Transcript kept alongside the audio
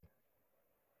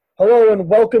Hello and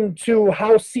welcome to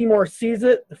How Seymour Sees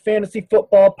It, the fantasy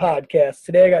football podcast.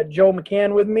 Today I got Joe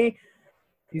McCann with me.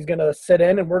 He's going to sit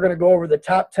in and we're going to go over the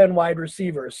top 10 wide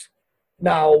receivers.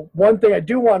 Now, one thing I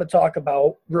do want to talk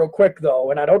about real quick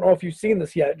though, and I don't know if you've seen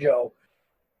this yet, Joe,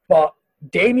 but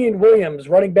Damian Williams,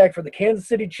 running back for the Kansas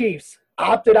City Chiefs,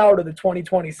 opted out of the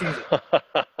 2020 season.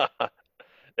 Yeah,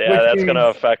 that's going to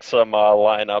affect some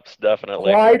lineups,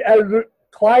 definitely.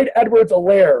 Clyde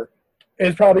Edwards-Helaire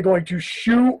is probably going to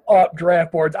shoot up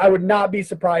draft boards. I would not be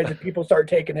surprised if people start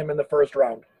taking him in the first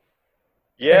round.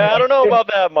 Yeah, I don't know about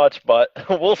that much, but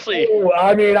we'll see.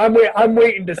 I mean, I'm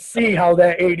waiting to see how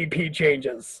that ADP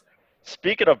changes.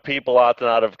 Speaking of people opting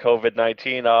out of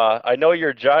COVID-19, I know you're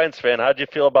a Giants fan. How'd you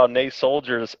feel about Nate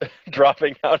Soldiers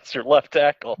dropping out as your left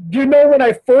tackle? You know, when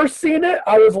I first seen it,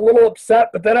 I was a little upset,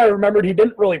 but then I remembered he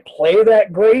didn't really play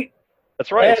that great.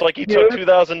 That's right. It's like he took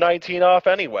 2019 off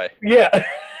anyway. Yeah.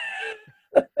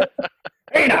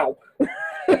 Hey now.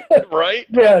 Right?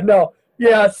 Yeah, no.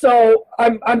 Yeah, so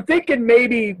I'm thinking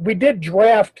maybe we did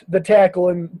draft the tackle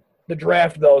in the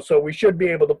draft though, so we should be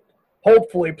able to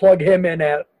hopefully plug him in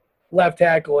at left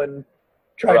tackle and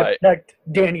try to protect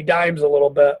Danny Dimes a little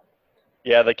bit.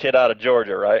 Yeah, the kid out of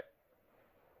Georgia, right?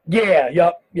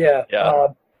 Yeah, yeah.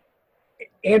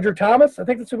 Andrew Thomas, I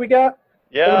think that's who we got.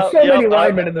 Yeah, there's so many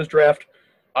linemen in this draft.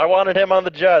 I wanted him on the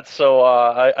Jets, so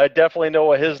I definitely know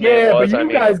what his name was. Yeah, but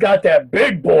you guys got that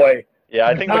big boy. Yeah,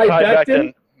 I think Mekhi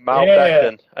Becton,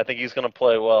 Becton, I think he's going to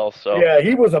play well. So yeah,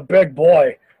 he was a big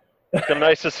boy. It's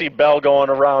nice to see Bell going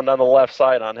around on the left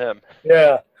side on him.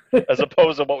 Yeah. As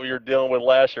opposed to what we were dealing with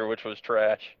last year, which was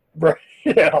trash. Right,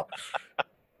 yeah.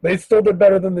 They still did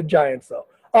better than the Giants, though.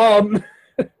 No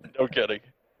kidding.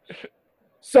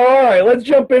 So, all right, let's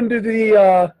jump into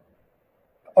the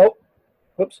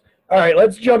whoops. All right,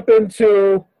 let's jump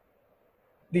into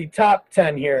the top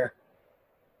 10 here.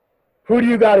 Who do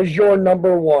you got as your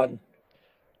number one?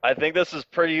 I think this is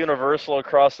pretty universal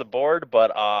across the board,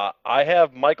 but I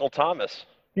have Michael Thomas.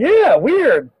 Yeah,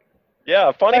 weird.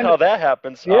 Yeah, funny how that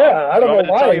happens. Yeah, I don't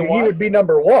know why he would be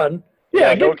number one.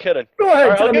 Yeah, no kidding. Go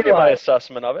ahead, I'll give you my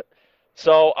assessment of it.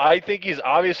 So I think he's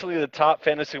obviously the top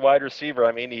fantasy wide receiver.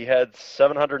 I mean, he had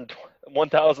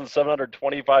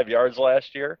 1,725 yards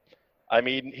last year. I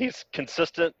mean, he's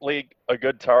consistently a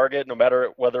good target, no matter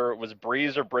whether it was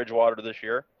Breeze or Bridgewater this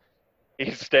year.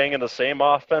 He's staying in the same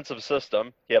offensive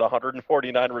system. He had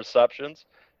 149 receptions.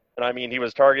 And, I mean, he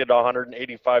was targeted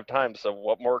 185 times. So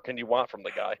what more can you want from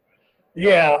the guy?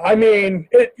 Yeah, I mean,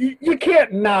 you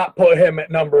can't not put him at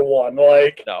number one.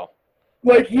 No.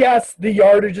 Yes, the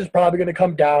yardage is probably going to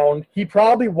come down. He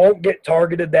probably won't get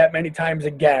targeted that many times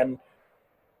again.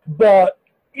 But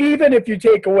even if you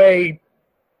take away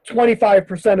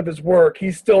 25% of his work,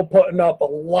 he's still putting up a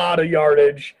lot of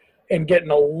yardage and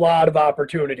getting a lot of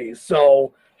opportunities.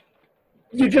 So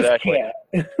you just can't.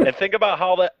 And think about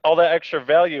how all that extra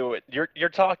value. You're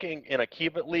talking in a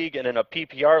keep it league and in a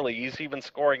PPR league, he's even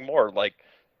scoring more.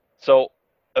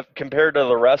 Compared to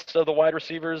the rest of the wide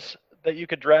receivers that you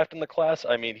could draft in the class,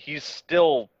 I mean, he's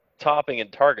still topping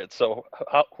in targets. So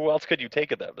who else could you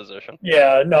take at that position?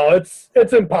 Yeah, no, it's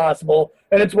impossible.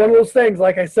 And it's one of those things,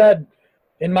 like I said,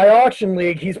 in my auction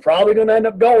league, he's probably going to end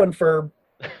up going for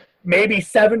maybe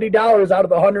 $70 out of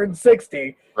the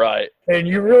 160. Right. And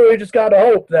you really just got to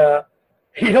hope that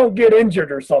he don't get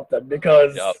injured or something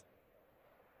because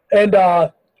and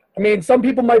I mean, some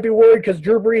people might be worried because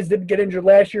Drew Brees didn't get injured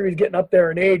last year. He's getting up there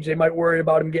in age. They might worry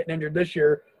about him getting injured this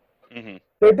year. Mm-hmm.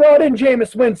 They brought in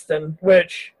Jameis Winston,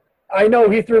 which I know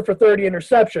he threw for 30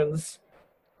 interceptions.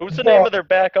 Who's the name of their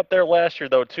backup there last year,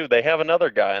 though, too? They have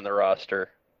another guy on the roster.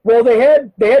 Well, they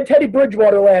had Teddy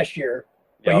Bridgewater last year,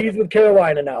 but he's with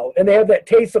Carolina now. And they have that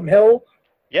Taysom Hill.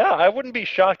 Yeah, I wouldn't be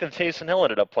shocked if Taysom Hill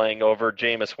ended up playing over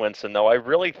Jameis Winston, though. I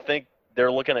really think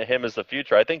they're looking at him as the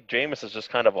future. I think Jameis is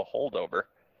just kind of a holdover.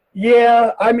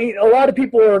 Yeah, I mean, a lot of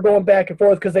people are going back and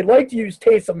forth because they like to use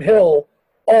Taysom Hill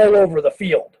all over the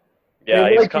field. Yeah,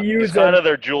 he's kind of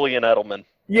their Julian Edelman.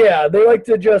 Yeah, they like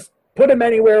to just put him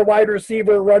anywhere, wide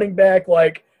receiver, running back,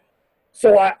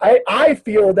 So I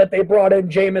feel that they brought in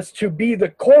Jameis to be the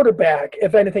quarterback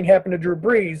if anything happened to Drew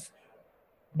Brees,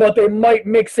 but they might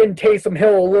mix in Taysom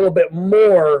Hill a little bit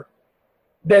more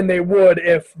than they would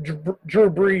if Drew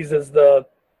Brees is the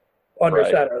under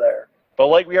center there. But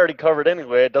like we already covered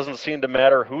anyway, it doesn't seem to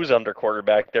matter who's under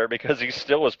quarterback there because he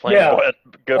still was playing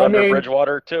good under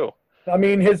Bridgewater too. I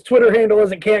mean, his Twitter handle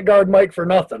isn't "Can't Guard Mike" for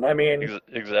nothing. I mean,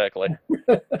 exactly.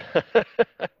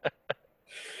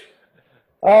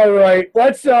 All right,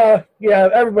 let's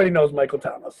everybody knows Michael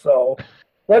Thomas. So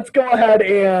let's go ahead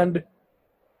and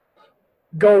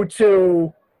go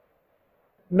to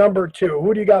number two.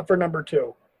 Who do you got for number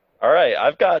two? All right,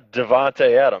 I've got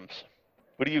Devontae Adams.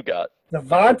 What do you got?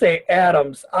 Davante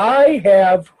Adams. I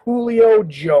have Julio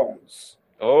Jones.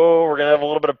 Oh, we're gonna have a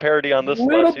little bit of parity on this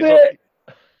Little list.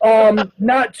 bit,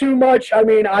 not too much. I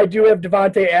mean, I do have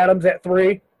Davante Adams at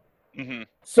 3. Mm-hmm.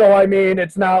 So, I mean,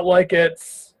 it's not like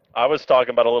it's, I was talking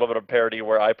about a little bit of parity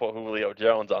where I put Julio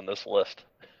Jones on this list.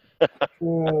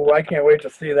 ooh, I can't wait to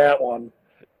see that one.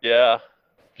 Yeah.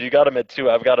 If you got him at 2,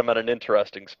 I've got him at an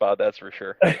interesting spot, that's for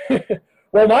sure.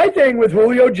 Well, my thing with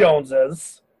Julio Jones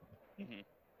is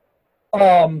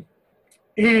Mm-hmm.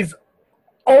 he's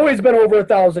always been over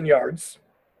 1,000 yards.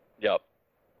 Yep.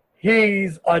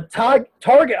 He's a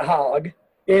target hog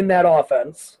in that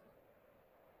offense.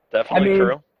 Definitely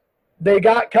true. They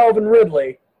got Calvin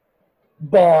Ridley,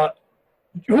 but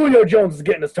Julio Jones is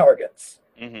getting his targets.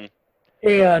 Mm-hmm.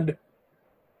 And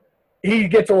he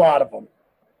gets a lot of them.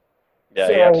 Yeah,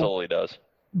 he absolutely does.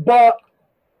 But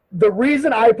the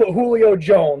reason I put Julio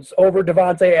Jones over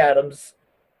Davante Adams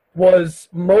was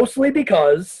mostly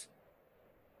because,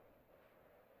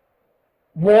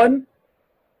 one,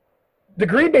 the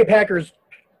Green Bay Packers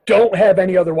don't have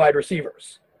any other wide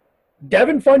receivers.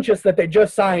 Devin Funchess, that they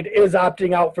just signed, is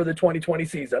opting out for the 2020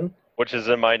 season. Which is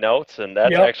in my notes, and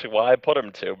that's actually why I put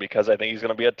him to, because I think he's going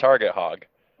to be a target hog.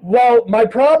 Well, my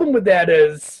problem with that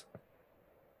is,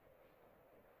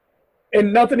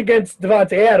 and nothing against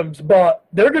Davante Adams, but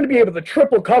they're going to be able to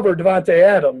triple cover Davante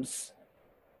Adams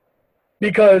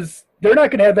because they're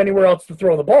not going to have anywhere else to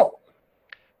throw the ball.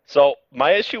 So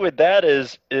my issue with that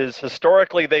is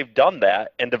historically they've done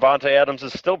that, and Davante Adams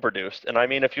has still produced. And I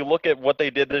mean, if you look at what they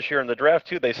did this year in the draft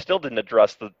too, they still didn't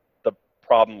address the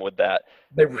problem with that.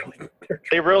 They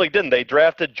really didn't. They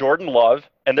drafted Jordan Love,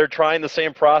 and they're trying the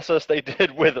same process they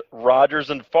did with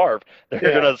Rodgers and Favre. They're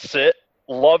going to sit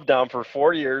Love down for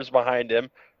 4 years behind him.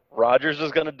 Rodgers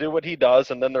is going to do what he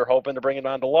does, and then they're hoping to bring it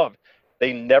on to Love.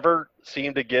 They never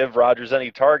seem to give Rodgers any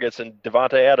targets, and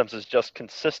Davante Adams is just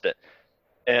consistent.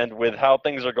 And with how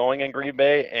things are going in Green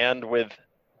Bay and with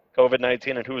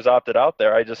COVID-19 and who's opted out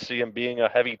there, I just see him being a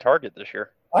heavy target this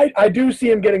year. I do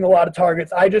see him getting a lot of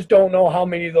targets. I just don't know how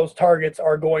many of those targets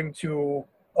are going to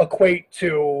equate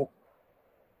to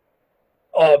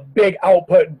a big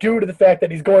output due to the fact that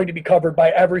he's going to be covered by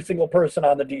every single person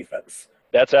on the defense.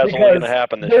 That's absolutely going to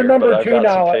happen this year, but I've got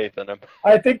some faith in him.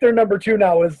 I think their number 2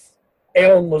 now is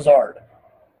Allen Lazard.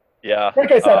 Yeah.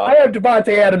 Like I said, I have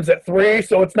Davante Adams at 3,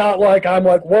 so it's not like I'm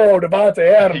like, whoa, Davante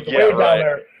Adams way down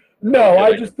there. No,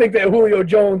 I just think that Julio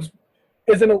Jones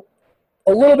is in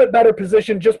a little bit better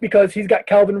position just because he's got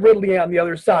Calvin Ridley on the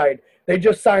other side. They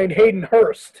just signed Hayden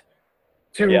Hurst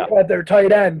at their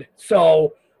tight end.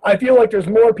 So I feel like there's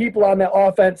more people on that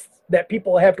offense that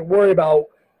people have to worry about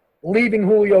leaving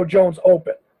Julio Jones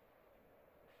open.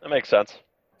 That makes sense.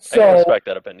 So, I can respect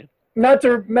that opinion. Not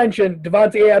to mention,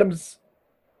 Davante Adams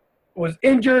was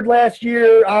injured last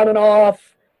year on and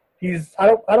off.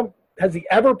 Has he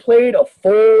ever played a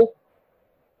full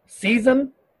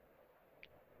season?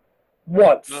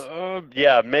 Once.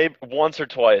 Yeah, maybe once or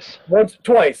twice.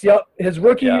 Twice, yep. His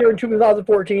rookie year in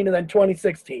 2014 and then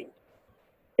 2016.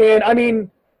 And, I mean,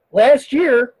 last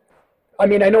year, I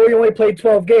know he only played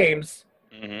 12 games,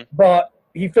 but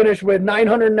he finished with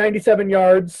 997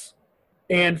 yards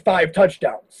and 5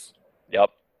 touchdowns.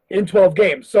 Yep. In 12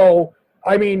 games. So,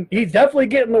 he's definitely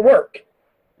getting the work.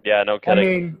 Yeah, no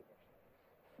kidding.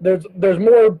 There's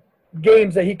more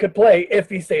games that he could play if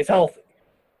he stays healthy.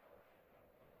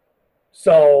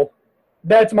 So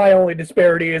that's my only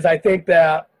disparity is I think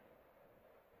that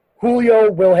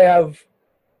Julio will have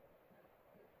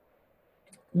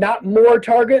not more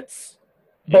targets,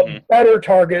 but better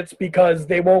targets because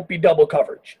they won't be double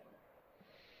coverage.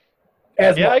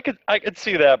 I could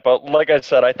see that, but like I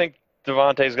said, I think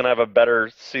Davante's going to have a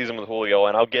better season with Julio,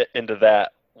 and I'll get into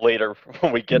that later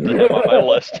when we get to him on my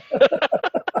list.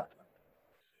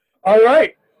 All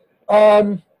right.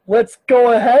 Let's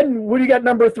go ahead. And what do you got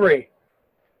number 3?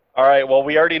 All right. Well,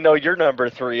 we already know your number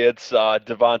 3. It's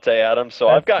Davante Adams. So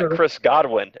I've got Chris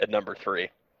Godwin at number 3.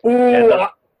 Ooh,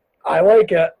 I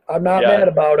like it. I'm not mad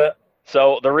about it.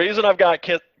 So the reason I've got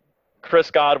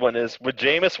Chris Godwin is with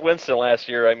Jameis Winston last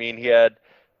year, he had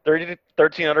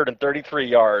 1,333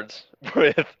 yards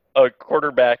with a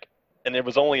quarterback, and it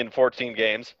was only in 14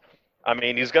 games.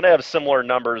 He's going to have similar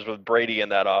numbers with Brady in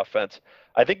that offense.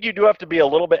 I think you do have to be a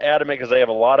little bit adamant because they have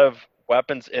a lot of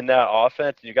weapons in that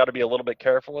offense. You got to be a little bit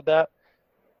careful with that.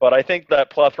 But I think that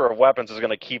plethora of weapons is going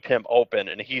to keep him open,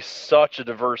 and he's such a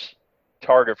diverse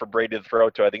target for Brady to throw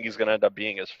to. I think he's going to end up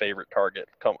being his favorite target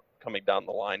coming down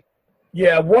the line.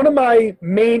 Yeah, one of my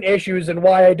main issues and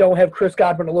why I don't have Chris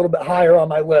Godwin a little bit higher on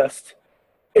my list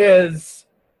is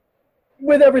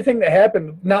with everything that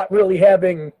happened, not really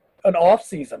having an off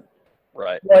season,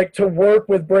 Right. like to work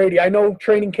with Brady. I know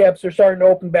training camps are starting to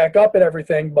open back up and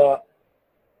everything, but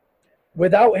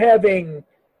without having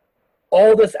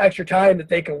all this extra time that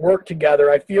they can work together,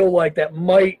 I feel like that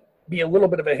might be a little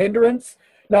bit of a hindrance.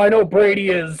 Now, I know Brady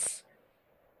is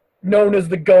known as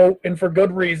the GOAT, and for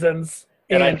good reasons.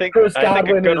 And I think Chris a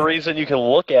Godwin good is, reason you can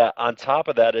look at on top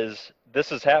of that is this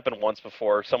has happened once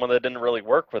before. Someone that didn't really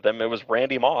work with him, it was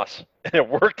Randy Moss, and it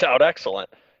worked out excellent.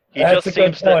 He that's just a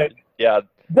good seems point. he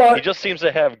But just seems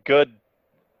to have good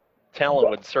talent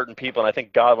with certain people, and I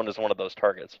think Godwin is one of those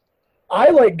targets. I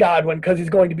like Godwin because he's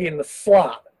going to be in the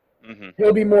slot. Hmm.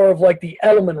 He'll be more of like the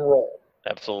Edelman role.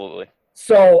 Absolutely.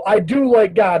 So I do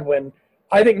like Godwin.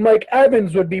 I think Mike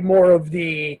Evans would be more of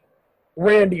the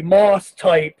Randy Moss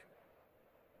type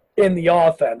in the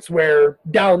offense, where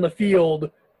down the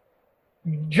field,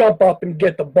 jump up and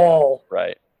get the ball.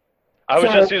 Right. I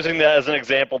was just using that as an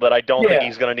example that I don't think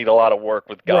he's going to need a lot of work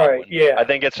with Godwin. Right, yeah. I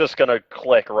think it's just going to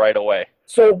click right away.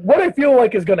 So what I feel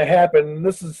like is going to happen, and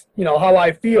this is, how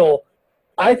I feel,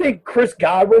 I think Chris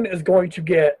Godwin is going to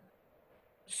get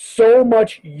so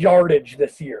much yardage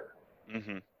this year.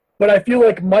 Hmm. But I feel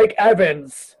like Mike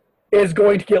Evans is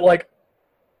going to get, like,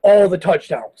 all the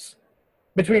touchdowns.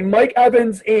 Between Mike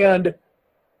Evans and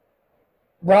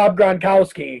Rob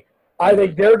Gronkowski, I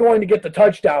think they're going to get the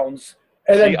touchdowns.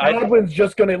 And then Godwin's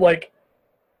just going to, like,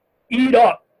 eat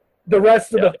up the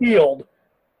rest of the field.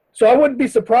 So I wouldn't be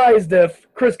surprised if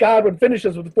Chris Godwin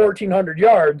finishes with 1,400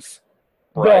 yards,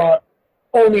 but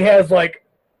only has, like,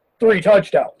 3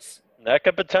 touchdowns. That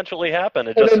could potentially happen.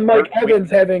 And then Mike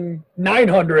Evans having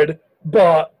 900,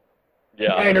 but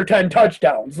 9 or 10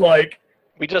 touchdowns. Like,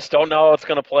 we just don't know how it's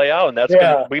going to play out, and that's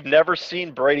we've never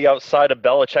seen Brady outside of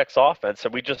Belichick's offense,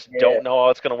 and we just don't know how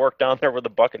it's going to work down there with the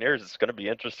Buccaneers. It's going to be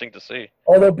interesting to see.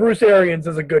 Although Bruce Arians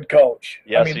is a good coach.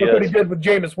 Yes, I mean, look what he did with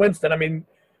Jameis Winston. I mean,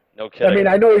 no kidding. I mean,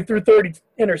 I know he threw 30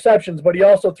 interceptions, but he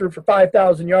also threw for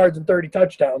 5,000 yards and 30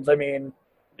 touchdowns. I mean,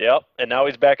 yep, and now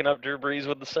he's backing up Drew Brees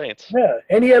with the Saints. Yeah,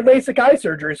 and he had LASIK eye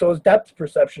surgery, so his depth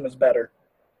perception is better.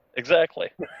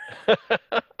 Exactly.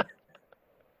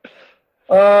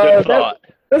 Good thought.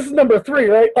 This is number 3,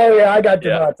 right? Oh, yeah, I got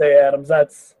Devontae Adams.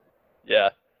 That's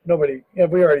nobody. Yeah,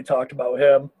 we already talked about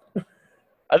him.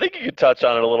 I think you could touch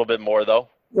on it a little bit more, though.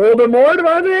 A little bit more,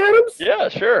 Devontae Adams? Yeah,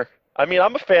 sure. I mean,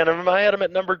 I'm a fan of him. I had him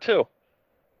at number 2.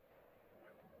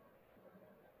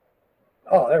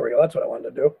 Oh, there we go. That's what I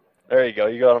wanted to do. There you go.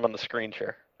 You got him on the screen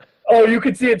share. Oh, you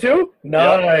could see it too?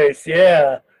 Nice,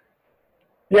 yeah.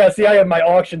 Yeah, see, I have my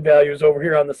auction values over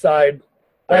here on the side.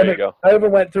 There you go. I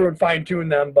haven't went through and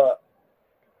fine-tuned them, but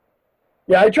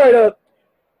yeah,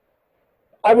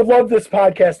 I would love this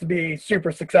podcast to be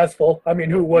super successful. I mean,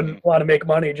 who wouldn't want to make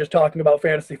money just talking about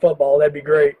fantasy football? That'd be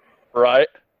great. Right.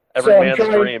 Every man's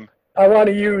dream. I want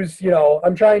to use,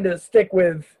 I'm trying to stick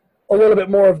with a little bit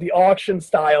more of the auction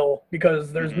style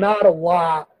because there's not a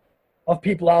lot of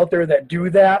people out there that do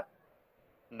that.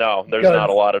 No, there's not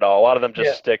a lot at all. A lot of them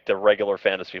just stick to regular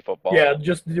fantasy football. Yeah,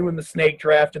 just doing the snake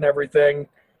draft and everything.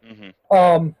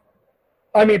 Mm-hmm.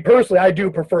 I mean, personally, I do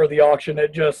prefer the auction.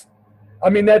 That's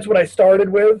what I started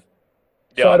with.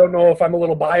 So I don't know if I'm a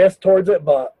little biased towards it,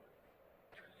 but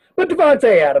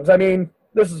Devontae Adams, I mean,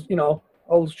 this is,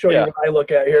 I'll show you what I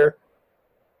look at here.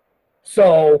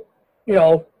 So,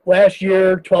 last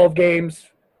year, 12 games,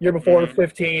 year before,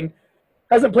 15.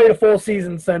 Hasn't played a full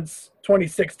season since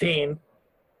 2016.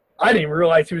 I didn't even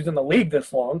realize he was in the league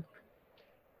this long.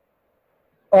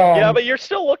 But you're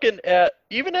still looking at,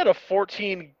 even at a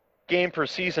 14 game per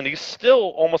season, he's still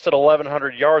almost at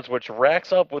 1,100 yards, which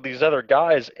racks up with these other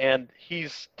guys, and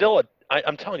he's still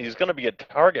I'm telling you, he's going to be a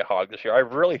target hog this year. I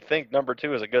really think number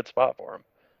 2 is a good spot for him.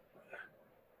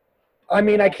 I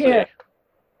mean, I can't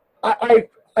 –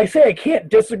 I say I can't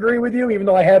disagree with you, even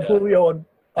though I have Julio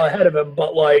ahead of him,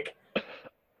 but, like,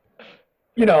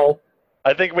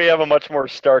 I think we have a much more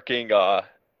starking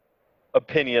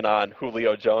opinion on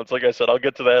Julio Jones. Like I said, I'll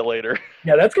get to that later.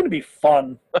 Yeah, that's going to be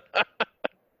fun.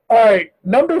 All right,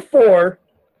 number 4,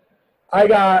 I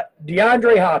got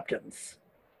DeAndre Hopkins.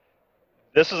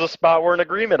 This is a spot we're in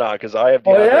agreement on because I have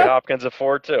DeAndre Hopkins at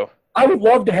 4 too. I would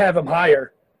love to have him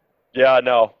higher. Yeah,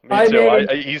 no, me too.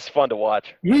 He's fun to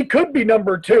watch. He could be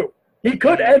number 2. He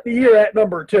could end the year at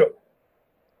number 2.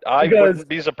 I wouldn't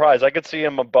be surprised. I could see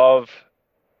him above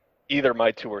either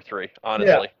my 2 or 3,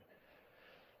 honestly. Yeah.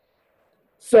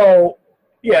 So,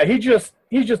 yeah, he's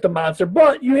just a monster.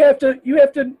 But you have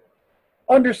to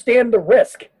understand the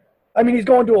risk. I mean, he's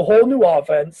going to a whole new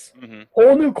offense,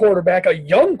 whole new quarterback, a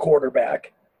young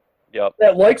quarterback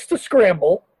that likes to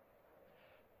scramble.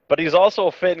 But he's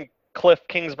also fitting Cliff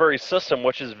Kingsbury's system,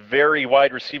 which is very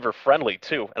wide receiver friendly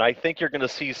too. And I think you're going to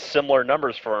see similar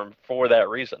numbers for him for that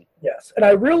reason. Yes, and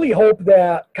I really hope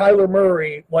that Kyler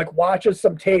Murray watches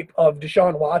some tape of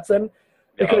Deshaun Watson,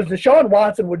 because Deshaun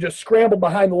Watson would just scramble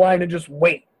behind the line and just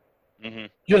wait. Mm-hmm.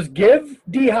 Just give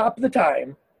D-Hop the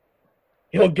time.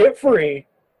 He'll get free,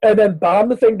 and then bomb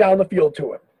the thing down the field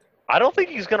to him. I don't think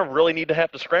he's going to really need to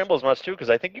have to scramble as much, too, because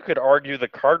I think you could argue the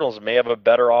Cardinals may have a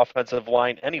better offensive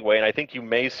line anyway, and I think you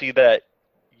may see that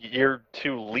year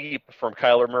 2 leap from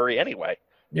Kyler Murray anyway.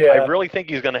 Yeah. I really think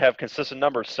he's going to have consistent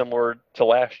numbers similar to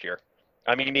last year.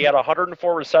 I mean, he had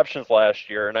 104 receptions last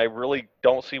year, and I really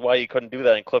don't see why he couldn't do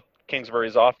that in Cliff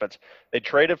Kingsbury's offense. They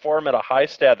traded for him at a high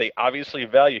stat. They obviously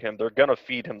value him. They're going to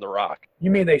feed him the rock.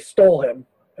 You mean they stole him?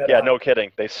 Yeah, no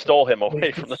kidding. They stole him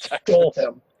away from the Texans. Stole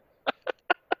him.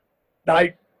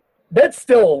 That's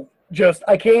still just,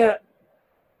 I can't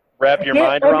wrap your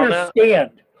mind around that.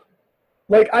 Understand.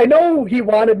 I know he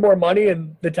wanted more money,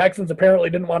 and the Texans apparently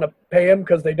didn't want to pay him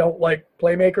because they don't like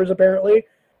playmakers, apparently.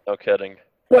 No kidding.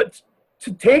 But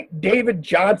to take David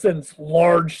Johnson's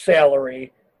large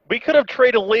salary. We could have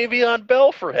traded Le'Veon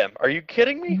Bell for him. Are you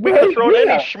kidding me? We could have thrown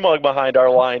any schmug behind our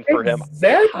line for him.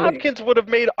 Exactly. Hopkins would have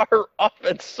made our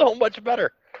offense so much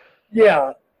better.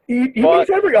 Yeah. He makes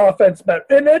every offense better.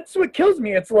 And that's what kills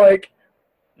me. It's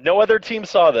no other team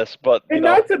saw this, but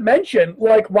not to mention,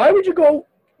 why would you go,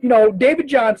 David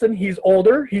Johnson, he's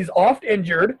older, he's oft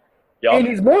injured, and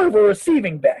he's more of a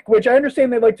receiving back, which I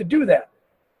understand they like to do that.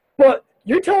 But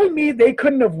you're telling me they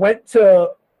couldn't have went to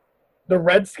the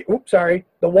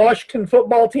Washington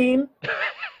football team?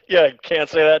 Yeah, can't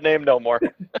say that name no more.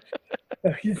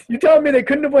 You're telling me they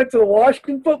couldn't have went to the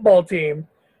Washington football team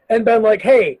and been like,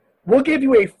 hey, we'll give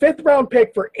you a 5th-round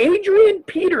pick for Adrian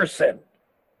Peterson.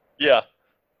 Yeah.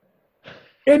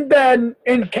 And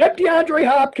kept DeAndre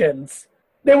Hopkins.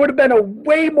 They would have been a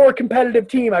way more competitive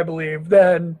team, I believe,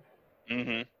 than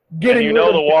getting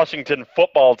the Washington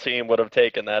football team would have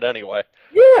taken that anyway.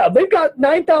 Yeah, they've got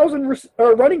 9,000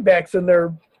 running backs in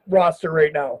their roster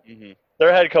right now. Mm-hmm.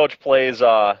 Their head coach plays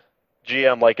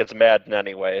GM like it's Madden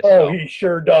anyway. So. Oh, he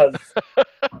sure does.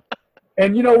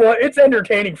 And you know what? It's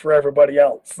entertaining for everybody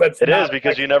else. It is,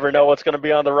 because you never know what's going to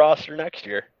be on the roster next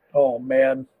year. Oh,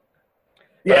 man.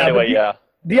 Yeah. But anyway,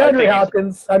 DeAndre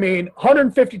Hopkins,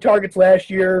 150 targets last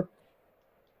year,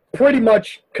 pretty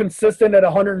much consistent at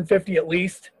 150 at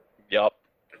least. Yep.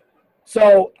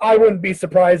 So I wouldn't be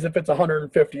surprised if it's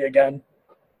 150 again.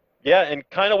 Yeah, and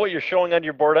kind of what you're showing on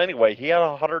your board anyway. He had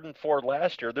 104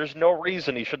 last year. There's no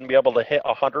reason he shouldn't be able to hit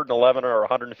 111 or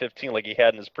 115 like he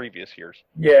had in his previous years.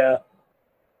 Yeah.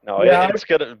 No, yeah. It's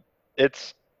good.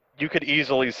 You could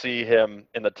easily see him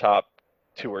in the top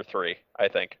 2 or 3, I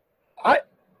think.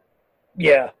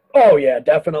 Yeah. Oh, yeah,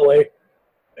 definitely.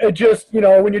 It just,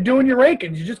 when you're doing your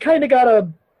rankings, you just kind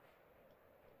of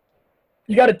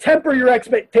you got to temper your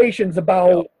expectations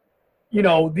about,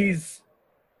 these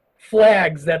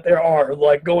flags that there are,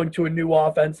 like going to a new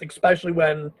offense, especially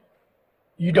when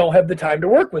you don't have the time to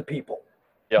work with people.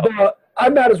 Yeah. But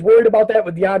I'm not as worried about that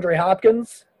with DeAndre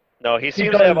Hopkins. No, he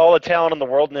seems to have all the talent in the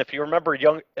world, and if you remember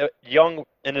young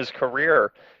in his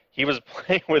career, he was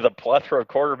playing with a plethora of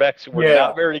quarterbacks who were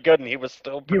not very good, and he was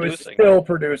still producing. He was still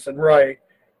producing, right.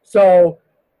 So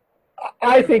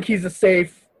I think he's a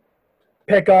safe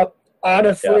pickup.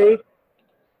 Honestly,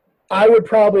 I would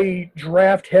probably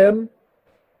draft him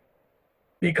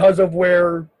because of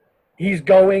where he's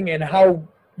going and how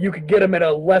you could get him at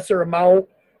a lesser amount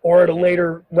or at a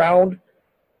later round.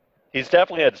 He's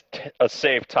definitely a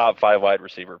safe top 5 wide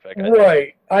receiver pick.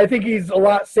 Right. I think he's a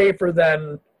lot safer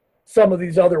than some of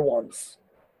these other ones.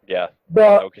 Yeah.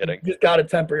 But no kidding. You just got to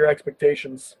temper your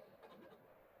expectations.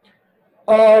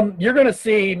 You're going to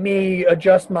see me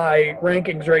adjust my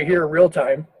rankings right here real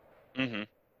time.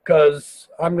 Because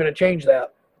I'm going to change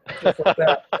that. Just like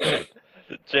that.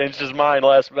 Changed his mind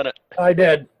last minute. I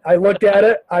did. I looked at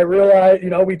it. I realized,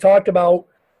 we talked about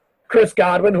Chris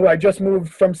Godwin, who I just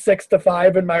moved from 6 to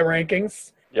 5 in my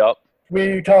rankings. Yep.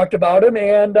 We talked about him,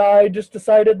 and I just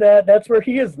decided that that's where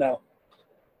he is now.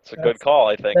 It's a good call,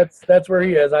 I think. That's where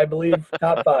he is, I believe,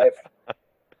 top 5.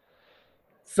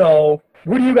 So,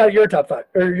 who do you got at your top 5,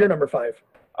 or your number 5?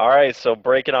 All right, so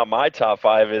breaking out my top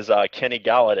 5 is Kenny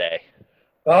Galladay.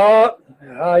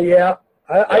 Yeah.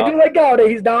 I do like Galladay.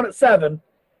 He's down at 7.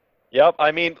 Yep.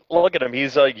 Look at him.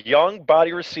 He's a young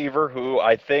body receiver who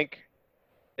I think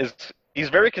he's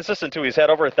very consistent too. He's had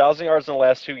over 1,000 yards in the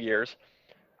last 2 years.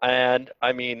 And,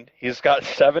 he's got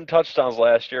 7 touchdowns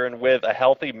last year, and with a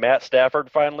healthy Matt Stafford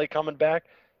finally coming back,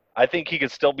 I think he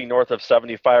could still be north of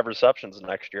 75 receptions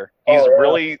next year. He's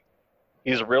really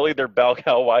He's really their bell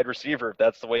cow wide receiver, if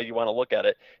that's the way you want to look at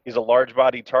it. He's a large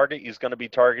body target. He's going to be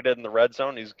targeted in the red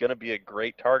zone. He's going to be a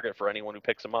great target for anyone who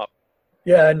picks him up.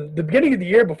 Yeah, and the beginning of the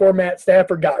year before Matt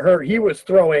Stafford got hurt, he was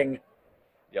throwing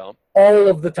Yeah. all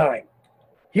of the time.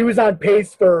 He was on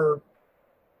pace for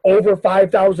over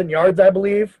 5,000 yards, I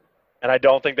believe. And I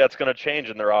don't think that's going to change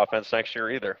in their offense next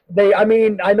year either.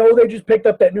 I know they just picked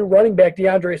up that new running back,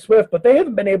 DeAndre Swift, but they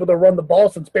haven't been able to run the ball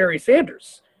since Barry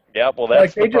Sanders. Yeah, well,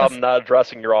 that's the problem, not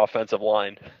addressing your offensive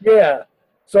line. Yeah.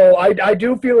 So I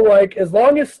do feel like as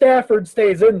long as Stafford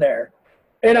stays in there,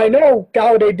 and I know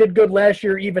Golladay did good last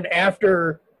year even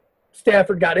after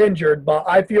Stafford got injured, but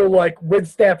I feel like with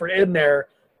Stafford in there,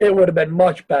 it would have been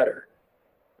much better.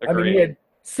 Agreed. I mean, he had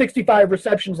 65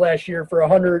 receptions last year for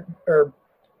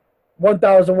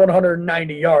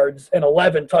 1,190 yards and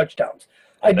 11 touchdowns.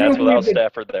 That's without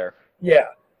Stafford there. Yeah.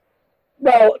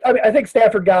 Well, I mean, I think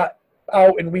Stafford got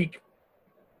out in week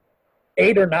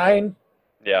 8 or 9.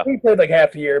 Yeah. He played like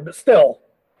half the year, but still,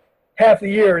 half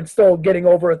the year and still getting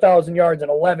over 1,000 yards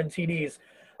and 11 TDs.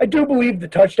 I do believe the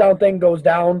touchdown thing goes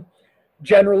down.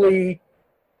 Generally,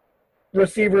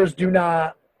 receivers do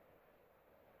not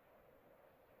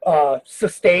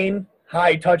sustain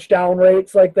high touchdown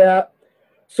rates like that.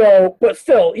 So, but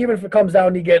still, even if it comes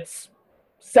down, he gets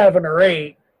 7 or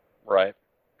 8. Right.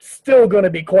 Still going to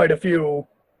be quite a few.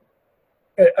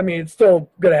 I mean, it's still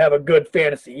going to have a good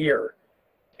fantasy year.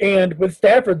 And with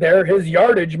Stafford there, his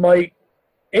yardage might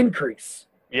increase.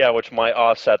 Yeah, which might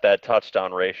offset that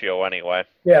touchdown ratio anyway.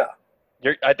 Yeah.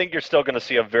 I think you're still going to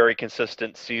see a very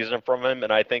consistent season from him,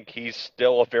 and I think he's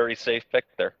still a very safe pick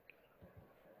there.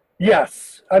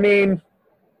 Yes. I mean,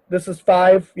 this is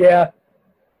 5. Yeah.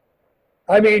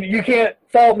 I mean, you can't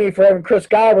fault me for having Chris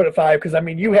Godwin at 5 because, I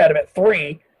mean, you had him at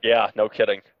 3. Yeah, no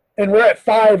kidding. And we're at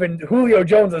 5, and Julio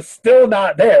Jones is still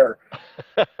not there.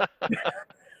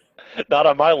 Not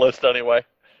on my list, anyway.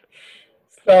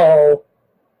 So.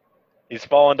 He's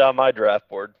fallen down my draft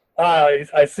board.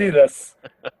 I see this.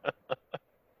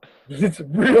 It's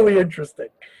really interesting.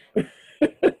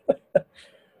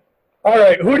 All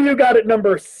right, who do you got at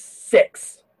number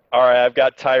 6? All right, I've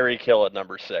got Tyreek Hill at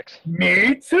number 6.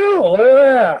 Me too.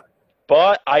 Yeah.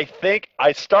 But I think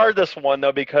I started this one,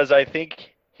 though, because I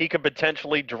think he could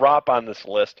potentially drop on this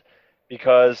list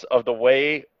because of the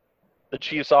way the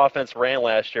Chiefs' offense ran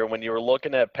last year. When you were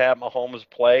looking at Pat Mahomes'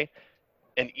 play,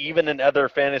 and even in other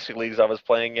fantasy leagues I was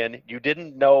playing in, you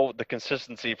didn't know the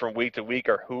consistency from week to week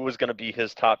or who was going to be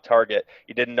his top target.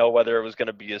 You didn't know whether it was going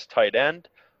to be his tight end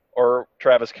or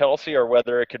Travis Kelce or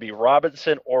whether it could be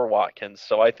Robinson or Watkins.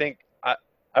 So I think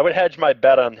I would hedge my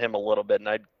bet on him a little bit, and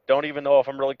I don't even know if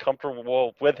I'm really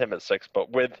comfortable with him at 6,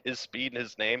 but with his speed and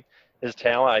his name, his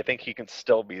talent, I think he can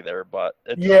still be there. But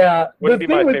wouldn't be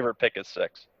my favorite pick at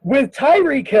 6. With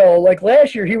Tyreek Hill, like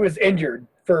last year, he was injured.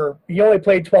 He only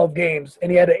played 12 games, and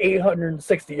he had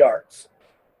 860 yards.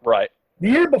 Right. The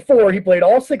year before, he played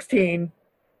all 16,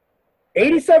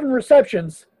 87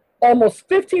 receptions, almost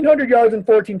 1,500 yards and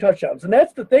 14 touchdowns. And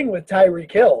that's the thing with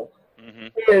Tyreek Hill,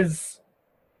 is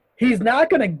he's not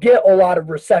going to get a lot of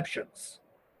receptions.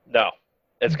 No.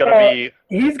 It's going to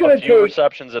be a few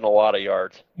receptions and a lot of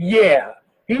yards. Yeah.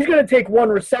 He's going to take one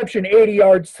reception 80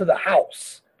 yards to the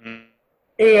house.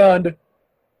 And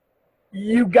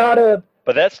you got to –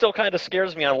 but that still kind of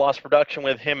scares me on lost production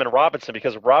with him and Robinson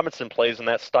because Robinson plays in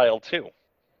that style too.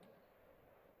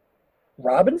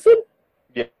 Robinson?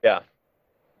 Yeah.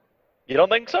 You don't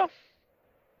think so?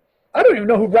 I don't even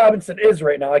know who Robinson is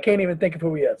right now. I can't even think of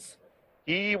who he is.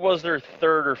 He was their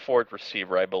 3rd or 4th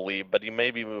receiver, I believe, but he may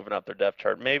be moving up their depth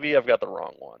chart. Maybe I've got the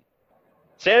wrong one.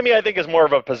 Sammy, I think, is more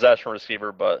of a possession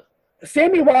receiver, but...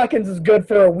 Sammy Watkins is good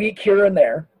for a week here and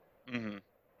there.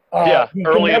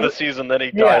 Early in the season, then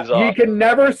he dies off. He can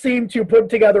never seem to put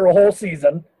together a whole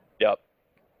season. Yep.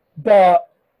 But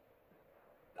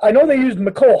I know they used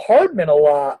McCole Hardman a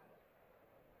lot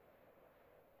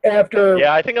after.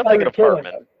 Yeah, I think I'm thinking of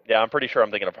Hartman. Yeah, I'm pretty sure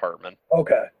I'm thinking of Hartman.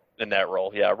 Okay. In that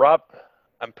role, yeah.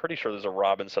 I'm pretty sure there's a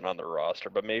Robinson on the roster,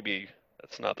 but maybe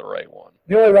that's not the right one.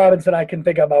 The only Robinson I can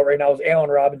think about right now is Allen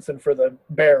Robinson for the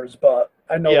Bears, but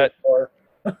I know more.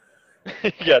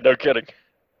 Yeah, no kidding.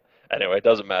 Anyway, it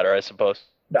doesn't matter, I suppose.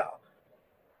 No.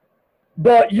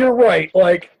 But you're right.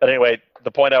 But anyway,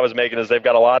 the point I was making is they've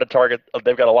got a lot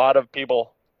of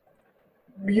people.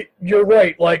 You're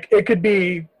right. It could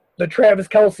be the Travis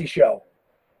Kelce show.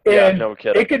 And yeah, no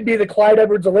kidding. It could be the Clyde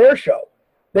Edwards-Helaire show.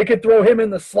 They could throw him in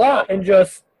the slot and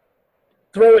just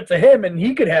throw it to him, and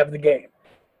he could have the game.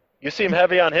 You seem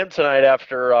heavy on him tonight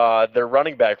after their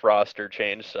running back roster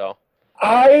changed, so.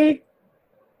 I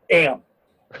am.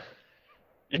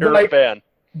 You're a fan.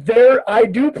 I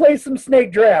do play some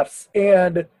snake drafts,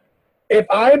 and if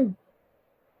I'm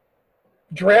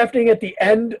drafting at the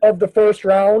end of the first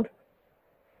round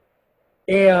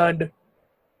and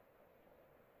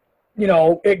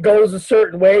it goes a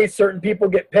certain way, certain people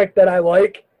get picked that I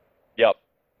like, Yep.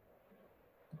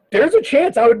 there's a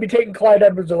chance I would be taking Clyde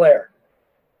Edwards-Helaire.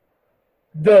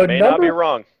 May not be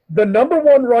wrong. The number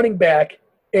one running back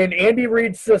in Andy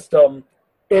Reid's system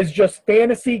is just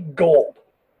fantasy gold.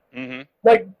 Mm-hmm.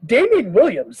 Like Damian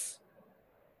Williams,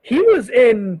 he was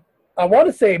in, I want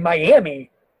to say,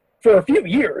 Miami for a few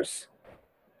years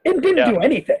and didn't do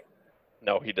anything.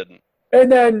 No, he didn't.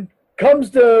 And then comes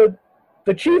to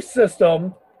the Chiefs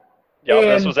system. Yeah,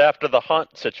 this was after the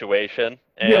Hunt situation,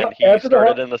 and he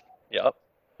started in the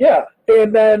Yeah,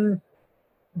 and then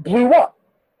blew up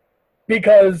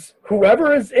because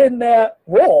whoever is in that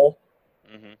role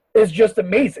is just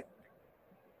amazing.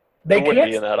 Who wouldn't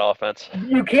be in that offense?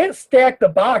 You can't stack the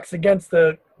box against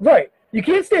the You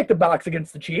can't stack the box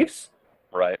against the Chiefs.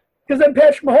 Right. Because then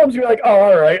Patrick Mahomes, you're like, oh,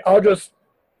 all right, I'll just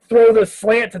throw this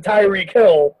slant to Tyreek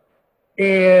Hill,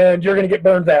 and you're going to get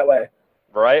burned that way.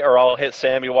 Right, or I'll hit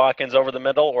Sammy Watkins over the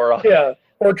middle, or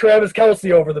Travis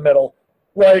Kelce over the middle.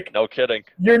 Like, no kidding.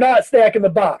 You're not stacking the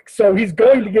box, so he's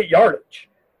going to get yardage.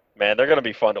 Man, they're going to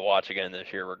be fun to watch again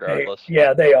this year, regardless.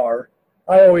 They are.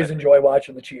 I always enjoy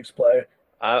watching the Chiefs play.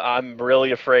 I'm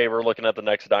really afraid we're looking at the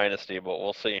next dynasty, but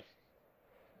we'll see. At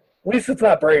least it's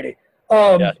not Brady.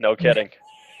 No kidding.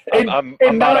 I'm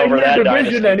not over that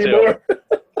dynasty anymore. Too.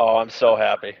 Oh, I'm so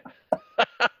happy.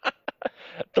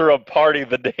 Threw a party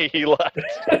the day he left.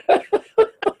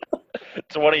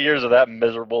 20 years of that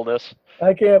miserableness.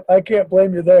 I can't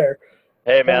blame you there.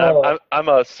 Hey man, I'm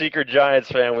a secret Giants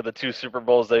fan with the 2 Super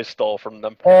Bowls they stole from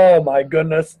them. Oh my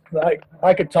goodness,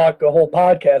 I could talk a whole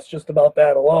podcast just about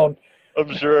that alone.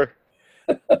 I'm sure.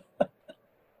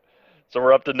 So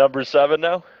we're up to number 7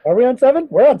 now? Are we on 7?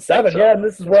 We're on 7, yeah, and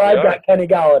this is where I've got Kenny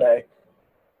Golladay.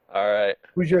 All right.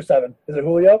 Who's your 7? Is it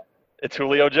Julio? It's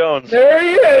Julio Jones. There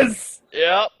he is!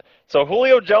 Yep. So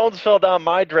Julio Jones fell down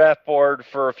my draft board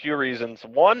for a few reasons.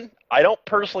 One, I don't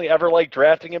personally ever like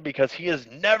drafting him because he is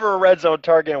never a red zone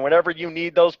target, and whenever you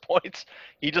need those points,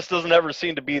 he just doesn't ever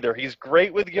seem to be there. He's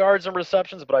great with yards and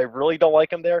receptions, but I really don't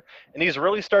like him there, and he's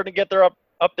really starting to get there up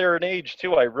there in age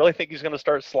too. I really think he's going to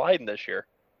start sliding this year.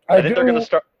 I think they're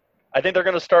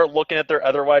going to start looking at their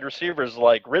other wide receivers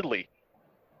like Ridley.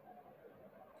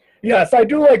 Yes, I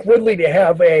do like Ridley to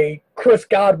have a Chris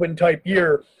Godwin type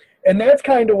year, and that's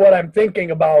kind of what I'm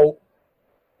thinking about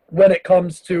when it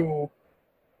comes to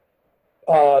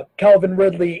Calvin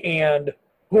Ridley and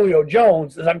Julio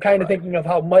Jones. Is I'm kind of thinking of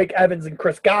how Mike Evans and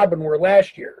Chris Godwin were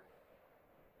last year,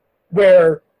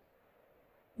 where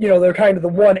they're kind of the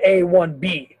 1A,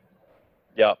 1B.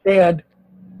 Yeah.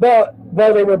 But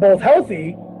while they were both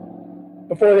healthy,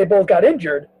 before they both got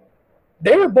injured,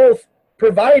 they were both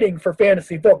providing for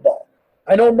fantasy football.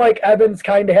 I know Mike Evans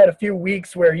kind of had a few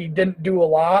weeks where he didn't do a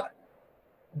lot,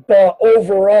 but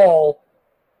overall,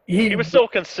 he was still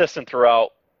consistent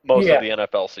throughout most of the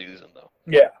NFL season, though.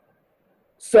 Yeah.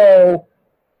 So,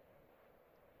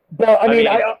 but I mean,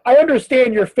 I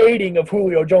understand your fading of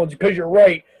Julio Jones because you're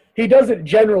right. He doesn't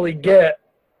generally get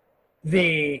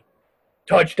the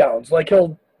touchdowns. Like,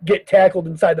 he'll get tackled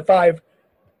inside the 5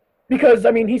 because,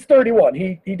 I mean, he's 31.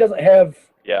 He doesn't have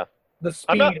the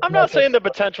speed. I'm not saying the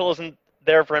potential isn't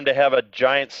there for him to have a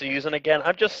giant season again.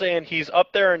 I'm just saying he's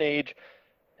up there in age.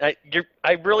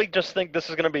 I really just think this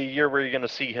is going to be a year where you're going to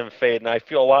see him fade, and I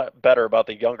feel a lot better about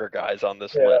the younger guys on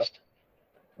this list.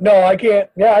 No, I can't.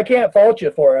 Yeah, I can't fault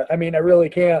you for it. I mean, I really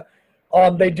can't.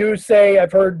 They do say,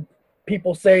 I've heard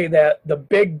people say that the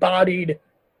big-bodied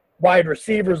wide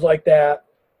receivers like that,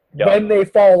 when they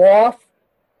fall off,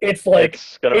 it's like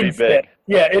it's going to be big.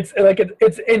 Yeah, it's like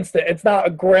it's instant. It's not a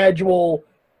gradual,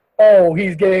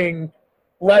 he's getting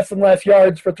less and less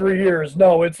yards for 3 years.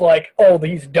 No, it's like,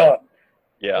 he's done.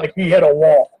 Yeah. Like he hit a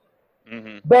wall.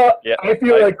 Mm-hmm. But I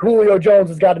feel like Julio Jones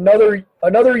has got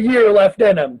another year left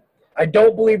in him. I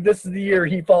don't believe this is the year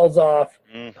he falls off.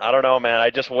 I don't know, man. I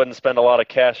just wouldn't spend a lot of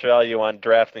cash value on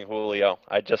drafting Julio.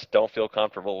 I just don't feel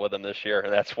comfortable with him this year,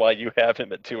 and that's why you have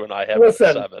him at 2 and I have him at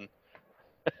 7.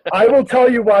 I will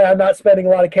tell you why I'm not spending a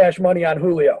lot of cash money on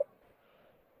Julio.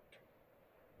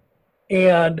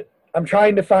 And I'm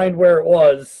trying to find where it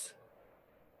was.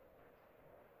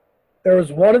 There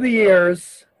was one of the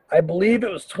years, I believe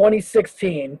it was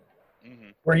 2016,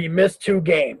 where he missed 2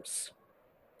 games.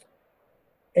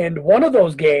 And one of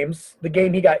those games, the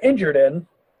game he got injured in,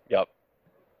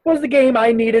 was the game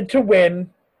I needed to win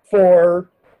to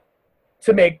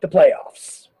make the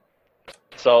playoffs.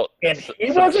 So, and some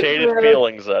shaded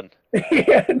feelings then.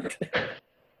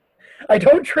 I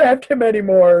don't draft him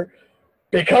anymore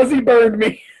because he burned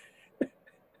me.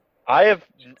 I have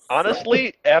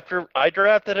honestly, after I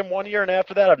drafted him 1 year, and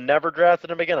after that, I've never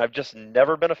drafted him again. I've just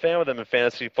never been a fan of him in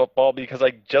fantasy football because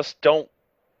I just don't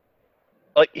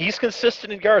like. He's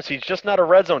consistent in yards. He's just not a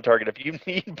red zone target. If you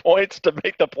need points to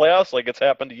make the playoffs, like it's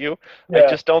happened to you, I Yeah.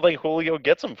 just don't think Julio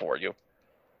gets them for you.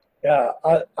 Yeah,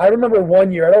 I remember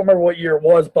 1 year. I don't remember what year it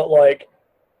was, but like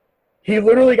he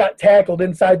literally got tackled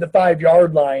inside the 5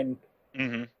 yard line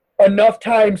Hmm. enough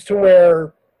times to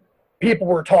where people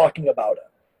were talking about it.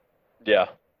 Yeah.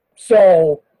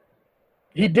 So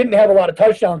he didn't have a lot of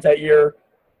touchdowns that year,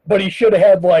 but he should have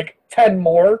had like 10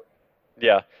 more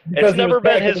Yeah, because it's he was never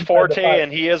been tackled his inside the forte, 5.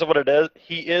 and he is what it is.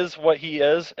 He is what he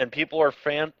is, and people are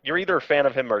fan. You're either a fan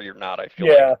of him or you're not. I feel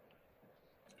Yeah,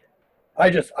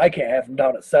 like. I can't have him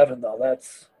down at 7 though.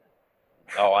 That's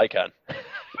Oh, I can.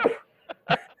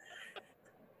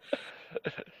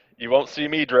 You won't see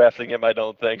me drafting him, I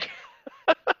don't think.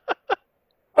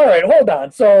 all right. Hold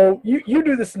on. So you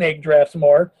do the snake drafts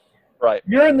more. Right.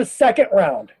 You're in the 2nd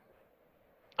round.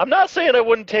 I'm not saying I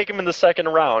wouldn't take him in the second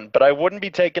round, but I wouldn't be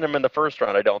taking him in the first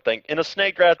round, I don't think. In a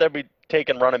snake draft, I'd be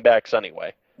taking running backs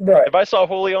anyway. Right. If I saw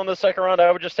Julio in the second round,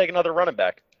 I would just take another running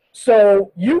back.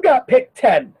 So you got picked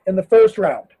 10 in the 1st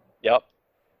round. Yep.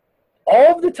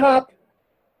 All of the top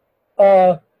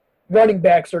running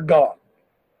backs are gone.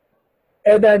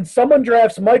 And then someone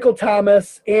drafts Michael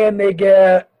Thomas and they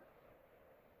get,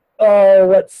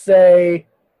 let's say,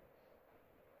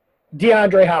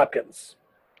 DeAndre Hopkins.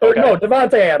 Or Okay. no,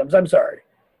 Devontae Adams. I'm sorry.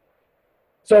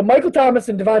 So Michael Thomas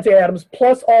and Devontae Adams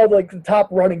plus all like the top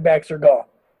running backs are gone.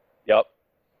 Yep.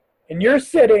 And you're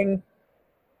sitting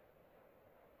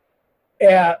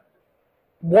at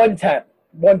 110,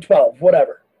 112,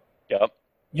 whatever. Yep.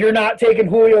 You're not taking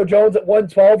Julio Jones at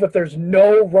 112 if there's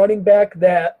no running back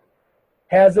that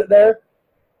has it there?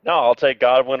 No, I'll take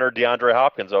Godwin or DeAndre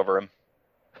Hopkins over him.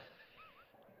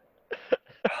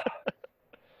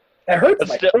 That hurts But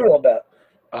my still- soul a bit.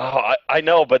 Oh, I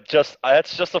know, but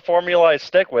that's just the formula I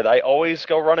stick with. I always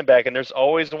go running back, and there's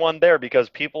always one there because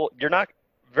you're not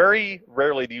very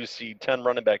rarely do you see 10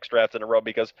 running backs drafted in a row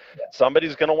because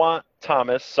somebody's going to want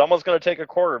Thomas, someone's going to take a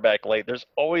quarterback late. There's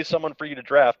always someone for you to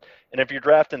draft, and if you're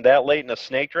drafting that late in a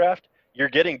snake draft, you're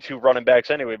getting 2 running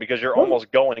backs anyway because you're almost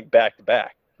going back to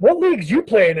back. What leagues you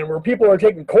playing in where people are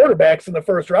taking quarterbacks in the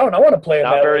 1st round? I want to play in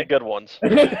Not that very league. good ones.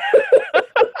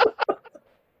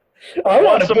 I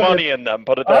Want to some money in them,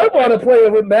 put it I that way. want to play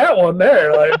with that one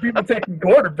there. Like people taking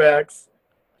quarterbacks.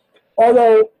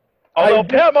 Although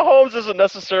Pat Mahomes isn't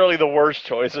necessarily the worst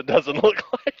choice, it doesn't look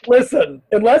like. listen,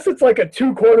 unless it's like a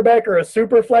 2 quarterback or a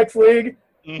super flex league,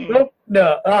 nope,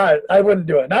 no, I wouldn't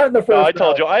do it. Not in the 1st No, I round.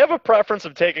 told you, I have a preference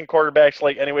of taking quarterbacks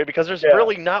late anyway because there's Yeah.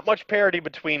 really not much parity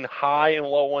between high and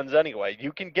low ones anyway.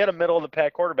 You can get a middle of the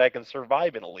pack quarterback and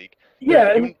survive in a league.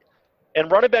 Yeah, And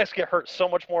running backs get hurt so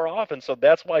much more often, so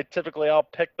that's why typically I'll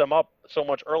pick them up so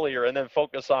much earlier and then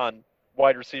focus on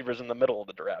wide receivers in the middle of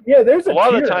the draft. yeah. There's A lot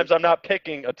of tier. the times I'm not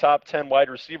picking a top 10 wide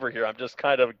receiver here. I'm just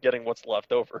kind of getting what's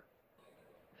left over.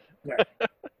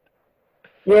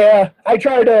 Yeah, I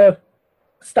try to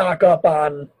stock up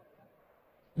on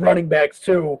running backs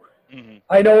too. Hmm.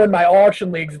 I know in my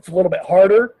auction leagues it's a little bit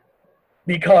harder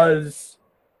because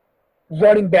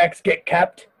running backs get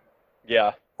kept.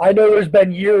 Yeah. I know there's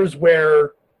been years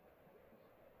where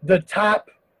the top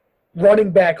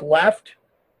running back left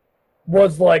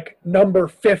was like number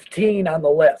 15 on the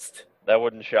list. That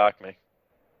wouldn't shock me.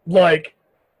 Like,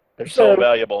 They're so So-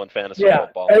 valuable in fantasy yeah.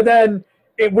 football. And then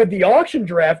with the auction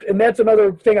draft, and that's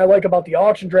another thing I like about the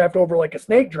auction draft over like a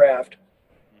snake draft,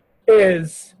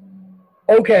 is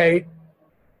okay,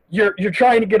 you're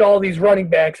trying to get all these running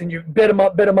backs and you bid them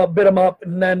up,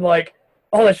 and then like,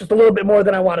 oh, that's just a little bit more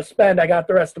than I want to spend. I got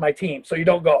the rest of my team, so you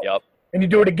don't go. Yep. And you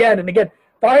do it again and again.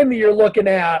 Finally, you're looking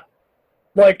at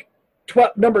like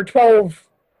number 12,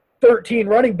 13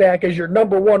 running back as your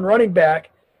number 1 running back,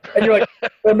 and you're like,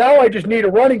 well, now I just need a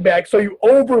running back, so you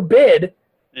overbid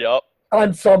Yep.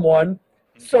 on someone.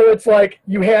 So it's like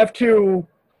you have to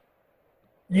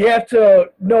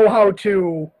know how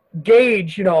to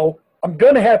gauge, I'm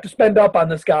going to have to spend up on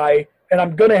this guy and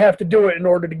I'm going to have to do it in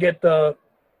order to get the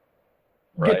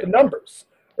Right. numbers,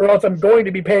 or else I'm going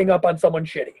to be paying up on someone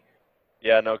shitty.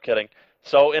 Yeah, no kidding.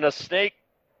 So in a snake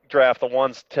draft, the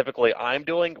ones typically I'm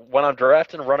doing, when I'm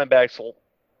drafting running backs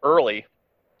early,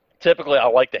 typically I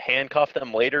like to handcuff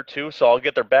them later too, so I'll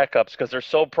get their backups because they're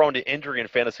so prone to injury in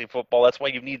fantasy football. That's why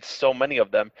you need so many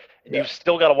of them. And Yeah. you've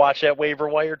still got to watch that waiver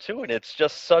wire too, and it's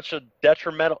just such a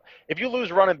detrimental. If you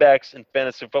lose running backs in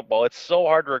fantasy football, it's so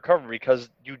hard to recover because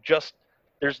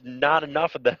there's not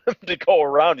enough of them to go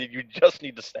around. You just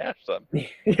need to stash them.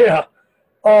 Yeah.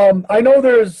 I know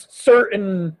there's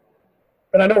certain,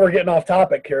 and I know we're getting off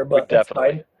topic here, but that's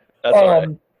Definitely. fine. That's all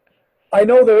right. I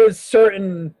know there is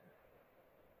certain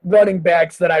running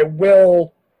backs that I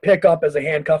will pick up as a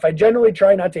handcuff. I generally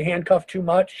try not to handcuff too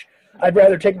much. I'd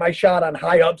rather take my shot on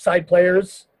high upside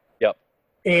players. Yep.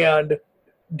 And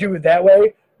do it that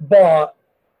way. But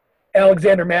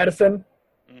Alexander Madison,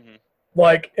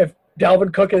 like if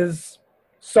Dalvin Cook is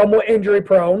somewhat injury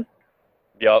prone,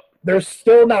 yep, they're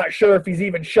still not sure if he's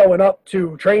even showing up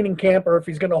to training camp or if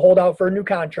he's going to hold out for a new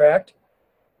contract.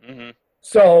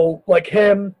 So, like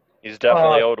him. He's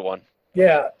definitely owed one.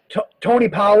 Yeah. Tony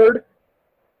Pollard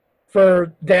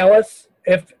for Dallas.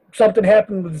 If something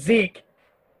happened with Zeke,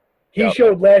 he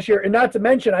showed last year. And not to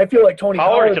mention, I feel like Tony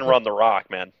Pollard can run the rock,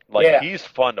 man. Like, he's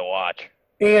fun to watch.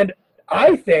 And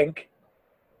I think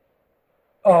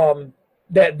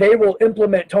that they will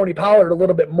implement Tony Pollard a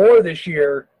little bit more this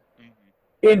year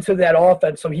into that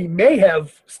offense. So he may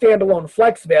have standalone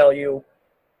flex value.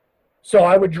 So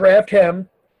I would draft him.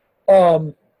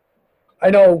 I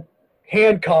know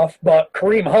handcuff, but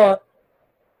Kareem Hunt,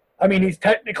 I mean, he's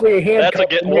technically a handcuff.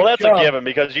 That's a given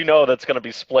because you know that's going to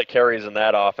be split carries in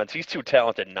that offense. He's too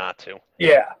talented not to.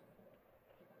 Yeah.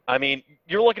 I mean,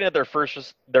 you're looking at their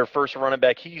first running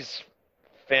back. He's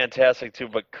fantastic too,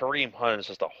 but Kareem Hunt is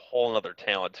just a whole other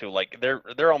talent too. Like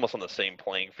they're almost on the same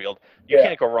playing field. You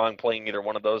can't go wrong playing either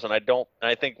one of those. And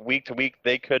I think week to week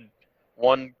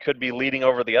one could be leading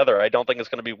over the other. I don't think it's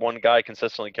going to be one guy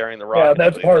consistently carrying the rock. Yeah,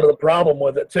 that's part of the problem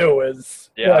with it too. Is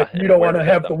like, you don't want to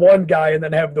have the one guy and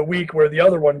then have the week where the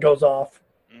other one goes off.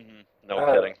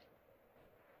 No kidding.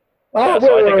 Oh,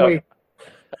 where were we?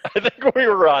 I think we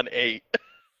were on 8.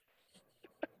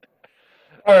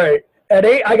 All right. At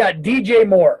 8, I got DJ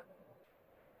Moore.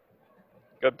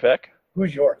 Good pick.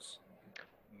 Who's yours?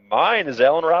 Mine is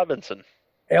Allen Robinson.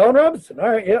 Allen Robinson. All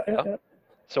right. Yeah.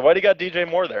 So why do you got DJ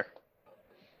Moore there?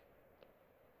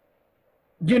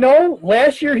 You know,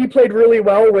 last year he played really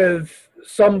well with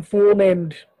some fool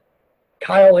named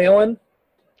Kyle Allen.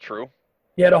 True.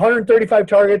 He had 135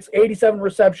 targets, 87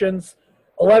 receptions,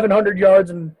 1,100 yards,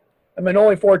 and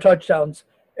only 4 touchdowns.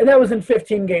 And that was in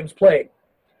 15 games played.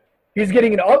 He's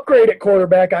getting an upgrade at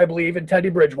quarterback, I believe, in Teddy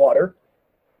Bridgewater.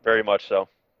 Very much so.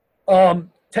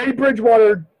 Teddy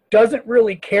Bridgewater doesn't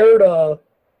really care to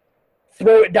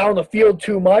throw it down the field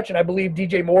too much, and I believe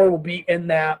DJ Moore will be in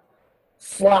that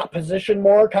slot position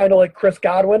more, kind of like Chris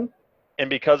Godwin. And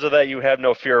because of that, you have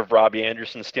no fear of Robbie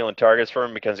Anderson stealing targets from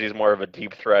him because he's more of a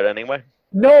deep threat anyway?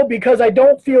 No, because I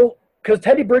don't feel – because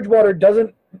Teddy Bridgewater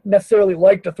doesn't necessarily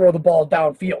like to throw the ball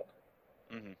downfield.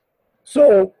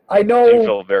 So I know – You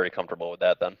feel very comfortable with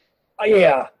that then?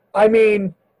 Yeah. I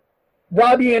mean,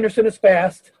 Robbie Anderson is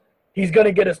fast. He's going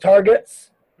to get his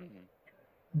targets.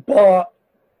 But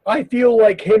I feel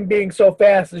like him being so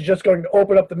fast is just going to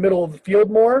open up the middle of the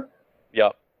field more.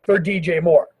 Yep. For DJ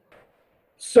Moore.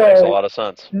 So makes a lot of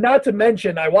sense. Not to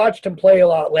mention, I watched him play a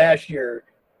lot last year,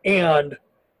 and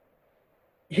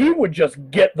he would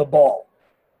just get the ball.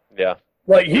 Yeah.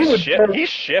 Like he's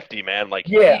shifty, man. Like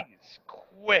he's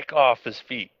quick off his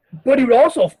feet. But he would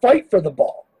also fight for the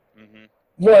ball.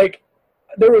 Like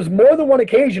there was more than one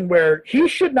occasion where he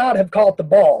should not have caught the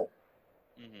ball,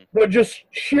 but just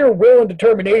sheer will and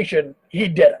determination, he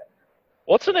did it.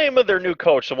 What's the name of their new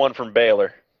coach, the one from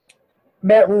Baylor?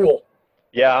 Matt Rule.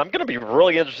 Yeah, I'm going to be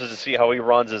really interested to see how he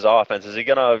runs his offense. Is he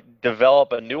going to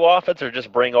develop a new offense or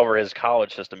just bring over his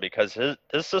college system? Because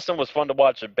his system was fun to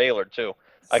watch at Baylor, too.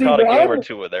 I caught a game or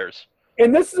two of theirs.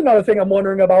 And this is another thing I'm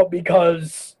wondering about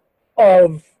because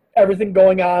of everything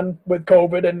going on with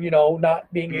COVID and,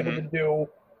 not being able to do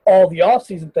all the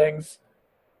off-season things.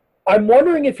 I'm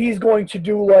wondering if he's going to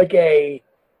do like a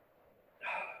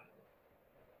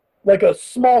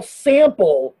small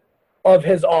sample of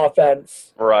his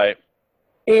offense. Right.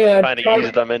 And kind of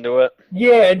ease them into it.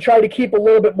 Yeah, and try to keep a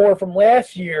little bit more from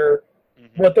last year,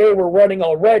 what they were running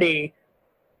already,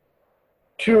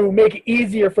 to make it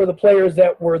easier for the players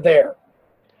that were there.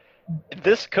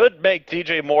 This could make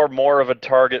DJ Moore more of a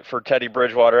target for Teddy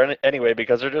Bridgewater anyway,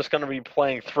 because they're just going to be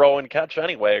playing throw and catch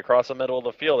anyway across the middle of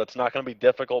the field. It's not going to be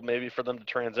difficult maybe for them to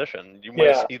transition. You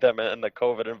might see them in the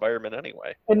COVID environment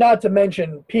anyway. And not to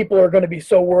mention, people are going to be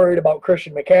so worried about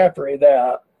Christian McCaffrey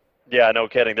that... Yeah, no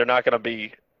kidding. They're not going to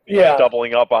be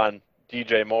doubling up on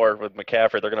DJ Moore with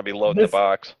McCaffrey. They're going to be loading the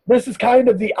box. This is kind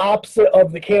of the opposite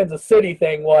of the Kansas City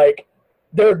thing. Like,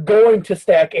 they're going to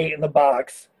stack 8 in the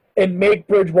box and make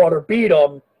Bridgewater beat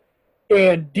them,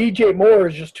 and DJ Moore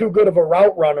is just too good of a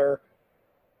route runner.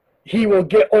 He will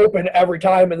get open every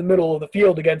time in the middle of the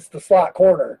field against the slot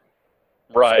corner.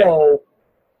 Right. So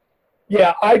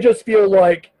Yeah, I just feel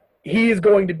like he's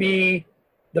going to be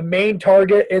the main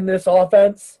target in this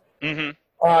offense.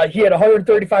 Mm-hmm. He had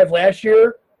 135 last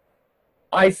year.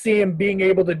 I see him being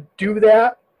able to do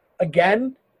that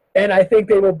again, and I think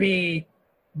they will be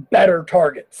better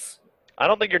targets. I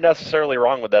don't think you're necessarily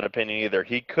wrong with that opinion either.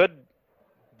 He could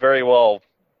very well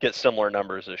get similar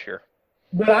numbers this year.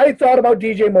 When I thought about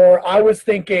DJ Moore, I was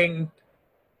thinking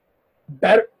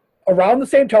better around the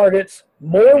same targets,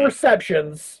 more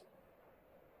receptions,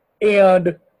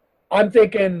 and I'm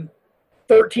thinking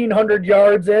 1,300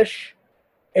 yards ish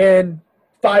and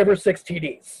 5 or 6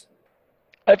 TDs.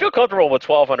 I feel comfortable with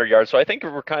 1,200 yards, so I think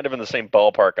we're kind of in the same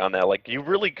ballpark on that. Like, you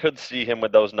really could see him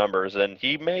with those numbers, and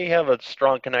he may have a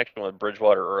strong connection with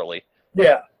Bridgewater early.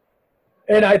 Yeah.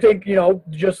 And I think,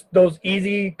 just those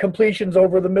easy completions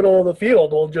over the middle of the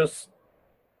field will just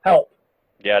help.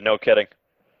 Yeah, no kidding.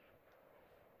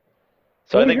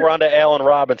 So I think we're on to Allen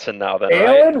Robinson now then,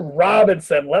 Allen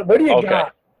Robinson. What do you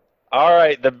got? All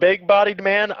right, the big-bodied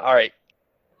man. All right.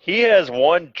 He has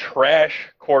one trash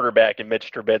quarterback in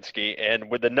Mitch Trubisky, and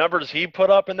with the numbers he put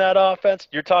up in that offense,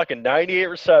 you're talking 98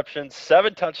 receptions,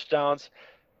 7 touchdowns,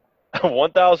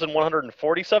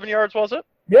 1,147 yards, was it?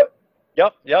 Yep.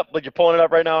 Yep. Like, you're pulling it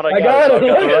up right now, and I got it. So I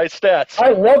got the right stats. I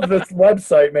love this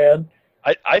website, man.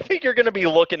 I think you're going to be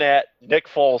looking at Nick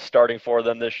Foles starting for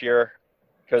them this year,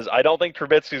 because I don't think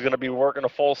Trubisky's going to be working a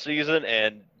full season,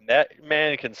 and that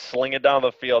man can sling it down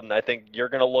the field, and I think you're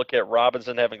going to look at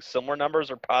Robinson having similar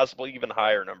numbers or possibly even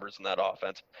higher numbers in that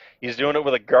offense. He's doing it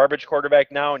with a garbage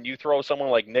quarterback now, and you throw someone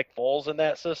like Nick Foles in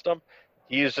that system,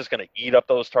 he is just going to eat up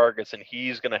those targets, and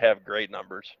he's going to have great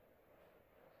numbers.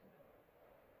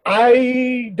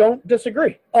 I don't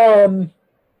disagree.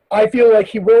 I feel like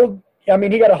he will. I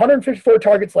mean, he got 154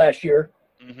 targets last year.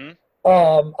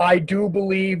 Mm-hmm. I do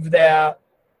believe that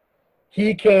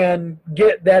he can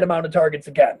get that amount of targets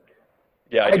again.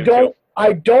 Yeah, I do too.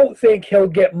 I don't think he'll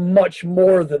get much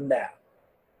more than that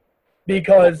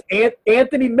because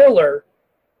Anthony Miller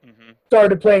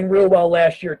started playing real well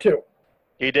last year too.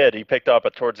 He did. He picked up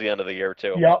towards the end of the year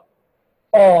too. Yep.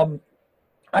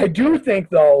 I do think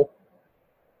though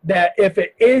that if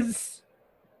it is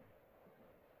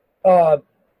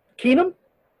Keenum,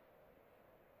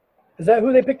 is that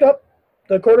who they picked up?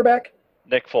 The quarterback?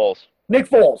 Nick Foles. Nick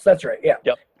Foles, that's right, yeah.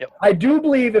 Yep. I do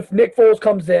believe if Nick Foles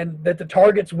comes in, that the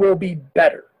targets will be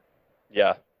better.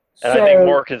 Yeah, and I think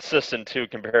more consistent, too,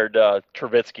 compared to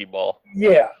Trubisky ball.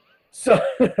 Yeah, so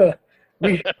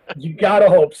you got to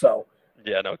hope so.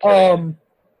 Yeah, no kidding.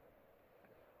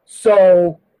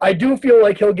 So I do feel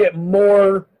like he'll get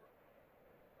more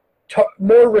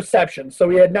receptions. So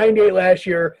he had 98 last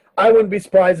year. I wouldn't be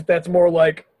surprised if that's more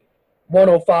like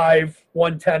 105,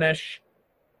 110-ish.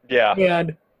 Yeah.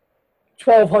 And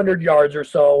 1,200 yards or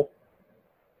so.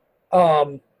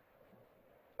 I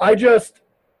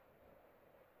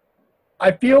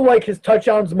feel like his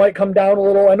touchdowns might come down a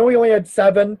little. I know he only had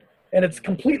 7, and it's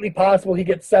completely possible he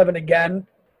gets 7 again.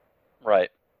 Right.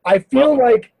 I feel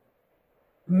like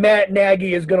Matt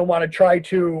Nagy is going to want to try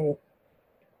to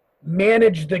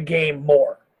manage the game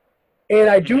more. And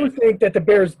I do think that the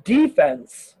Bears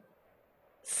defense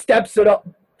steps it up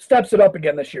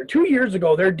again this year. 2 years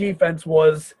ago, their defense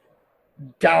was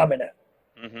dominant.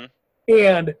 Mm-hmm.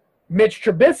 And Mitch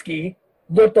Trubisky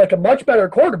looked like a much better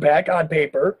quarterback on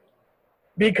paper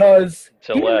because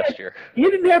he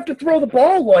didn't have to throw the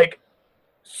ball like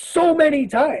so many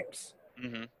times.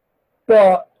 Mm-hmm.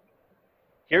 But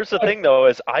here's the thing, though,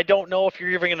 is I don't know if you're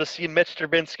even going to see Mitch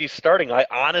Trubisky starting. I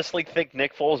honestly think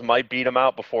Nick Foles might beat him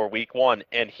out before week 1,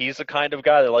 and he's the kind of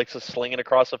guy that likes to sling it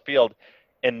across the field.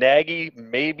 And Nagy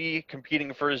may be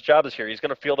competing for his job this year. He's going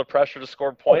to feel the pressure to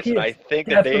score points, and I think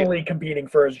definitely competing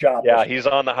for his job. Yeah, he's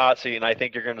on the hot seat, and I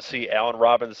think you're going to see Allen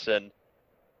Robinson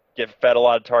get fed a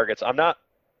lot of targets.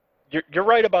 You're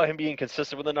right about him being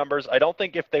consistent with the numbers. I don't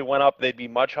think if they went up, they'd be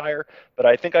much higher, but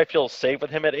I think I feel safe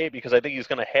with him at 8 because I think he's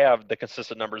going to have the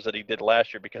consistent numbers that he did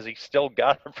last year because he still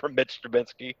got them from Mitch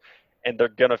Trubisky, and they're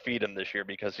going to feed him this year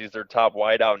because he's their top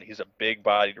wideout, and he's a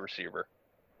big-bodied receiver.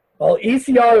 Well,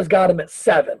 ECR has got him at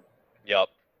 7. Yep.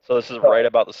 So this is right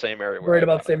about the same area. Right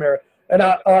about the same area. And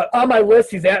on my list,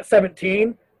 he's at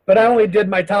 17, but I only did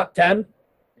my top 10.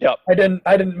 Yep. I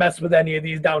didn't mess with any of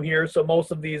these down here, so most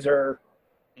of these are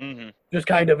just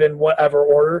kind of in whatever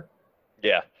order.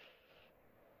 Yeah.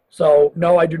 So,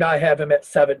 no, I do not have him at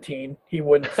 17. He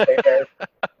wouldn't stay there.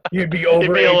 You'd be over.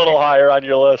 He'd be a little higher on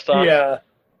your list, huh? Yeah.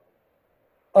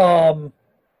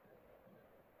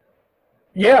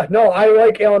 Yeah, no, I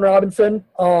like Allen Robinson.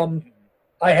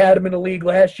 I had him in the league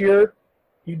last year.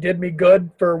 He did me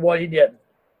good for what he did.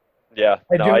 Yeah.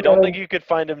 I don't think you could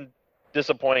find him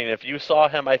disappointing. If you saw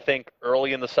him, I think,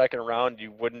 early in the second round,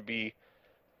 you wouldn't be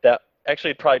that.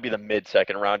 Actually, it'd probably be the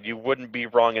mid-second round. You wouldn't be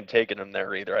wrong in taking him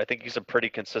there either. I think he's a pretty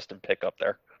consistent pickup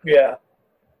there. Yeah.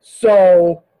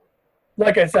 So,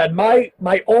 like I said, my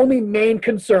only main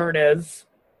concern is,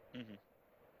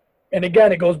 and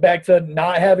again, it goes back to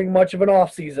not having much of an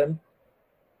offseason.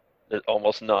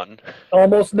 Almost none.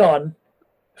 Almost none.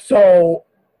 So,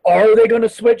 are they going to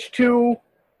switch to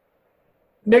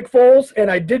Nick Foles? And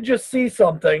I did just see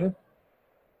something.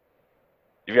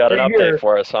 You've got an right update here.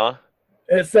 for us, huh?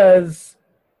 It says,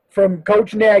 from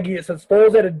Coach Nagy, it says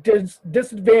Foles at a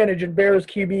disadvantage in Bears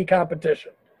QB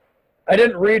competition. I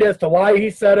didn't read as to why he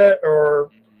said it or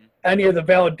any of the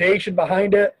validation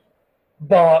behind it,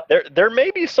 but there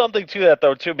may be something to that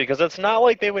though too, because it's not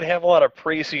like they would have a lot of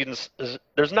preseasons.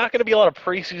 There's not going to be a lot of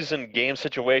preseason game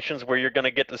situations where you're going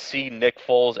to get to see Nick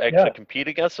Foles actually compete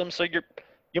against them. So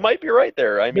you might be right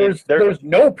there. I mean, there's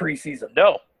no preseason.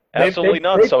 No, absolutely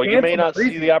none. They've So you may not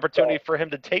see the preseason, opportunity for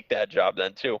him to take that job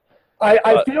then too.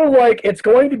 I feel like it's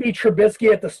going to be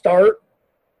Trubisky at the start.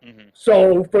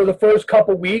 So for the first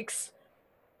couple weeks,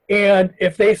 and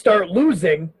if they start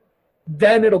losing,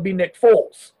 then it'll be Nick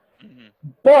Foles.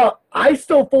 But I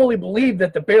still fully believe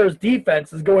that the Bears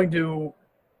defense is going to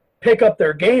pick up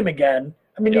their game again.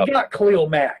 I mean, you got Khalil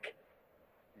Mack.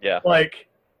 Yeah. Like,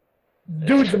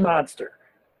 dude's a monster.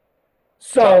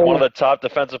 So one of the top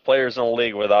defensive players in the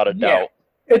league without a doubt.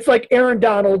 It's like Aaron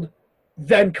Donald,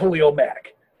 then Khalil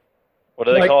Mack. What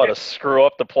do they call it? A screw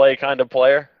up the play kind of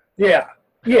player? Yeah.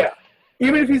 Yeah.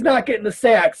 Even if he's not getting the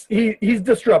sacks, he's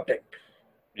disrupting.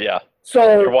 Yeah.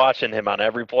 So you're watching him on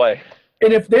every play.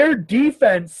 And if their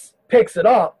defense picks it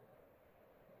up,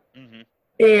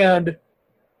 and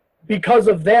because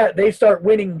of that, they start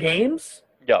winning games,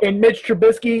 and Mitch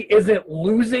Trubisky isn't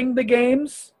losing the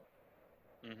games,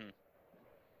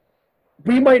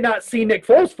 we might not see Nick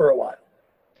Foles for a while.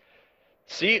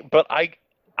 See, but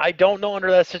I don't know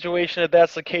under that situation if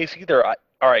that's the case either. All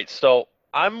right, so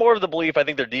I'm more of the belief I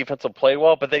think their defense will play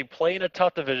well, but they play in a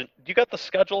tough division. You got the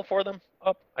schedule for them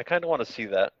up? I kind of want to see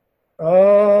that.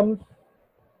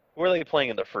 Who are they playing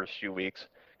in the first few weeks?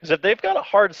 Because if they've got a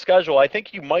hard schedule, I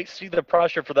think you might see the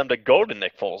pressure for them to go to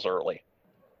Nick Foles early.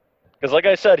 Because like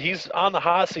I said, he's on the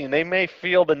hot seat, and they may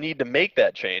feel the need to make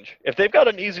that change. If they've got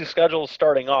an easy schedule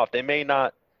starting off, they may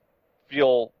not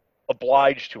feel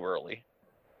obliged too early.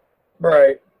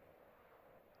 Right.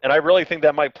 And I really think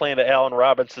that might play into Allen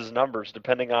Robinson's numbers,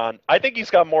 depending on – I think he's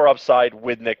got more upside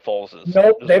with Nick Foles's.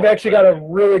 Nope, they've actually got a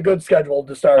really good schedule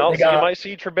to start. No, so you might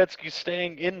see Trubisky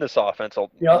staying in this offense a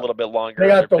little bit longer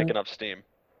as they're picking up steam.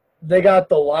 They got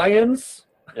the Lions.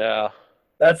 Yeah.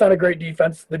 That's not a great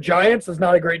defense. The Giants is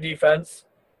not a great defense.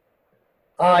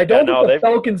 I don't think the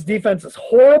Falcons' defense is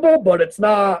horrible, but it's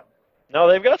not – No,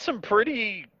 they've got some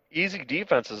pretty easy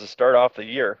defenses to start off the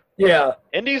year. Yeah.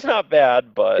 Indy's not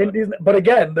bad, but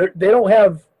again, they don't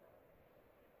have.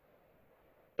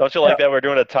 Don't you like that we're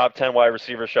doing a top 10 wide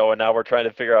receiver show, and now we're trying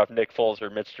to figure out if Nick Foles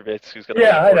or Mitch Trubisky's going to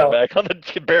be quarterback on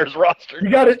the Bears roster? You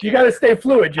got to stay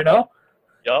fluid, you know.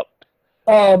 Yep.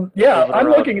 I'm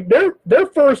looking. Their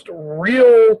first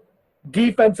real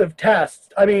defensive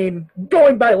test. I mean,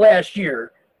 going by last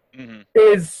year,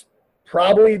 is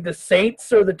probably the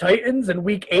Saints or the Titans in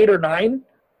week 8 or 9.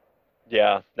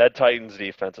 Yeah, that Titans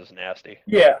defense is nasty.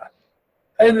 Yeah.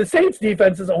 And the Saints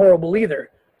defense isn't horrible either.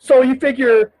 So you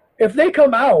figure if they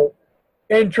come out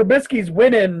and Trubisky's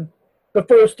winning the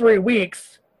first 3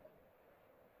 weeks,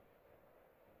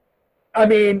 I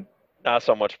mean. Not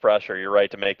so much pressure. You're right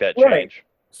to make that change. Right.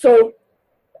 So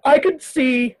I could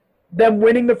see them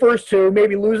winning the first 2,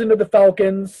 maybe losing to the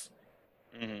Falcons.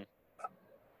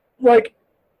 Like,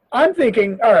 I'm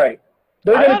thinking, all right.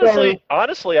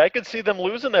 Honestly, I could see them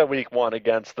losing that week 1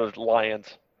 against the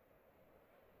Lions.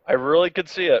 I really could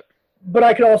see it. But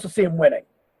I could also see them winning.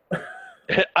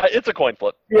 It's a coin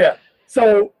flip. Yeah.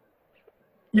 So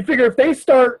you figure if they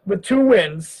start with 2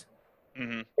 wins,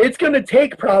 it's going to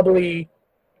take probably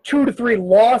 2 to 3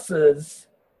 losses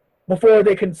before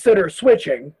they consider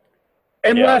switching,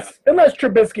 unless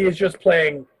Trubisky is just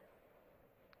playing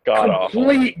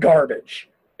complete garbage.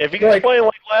 If he's playing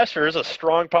like last year, there's a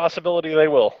strong possibility they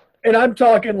will. And I'm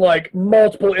talking like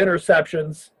multiple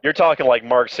interceptions. You're talking like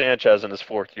Mark Sanchez in his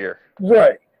 4th year.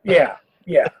 Right. Yeah.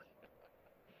 Yeah.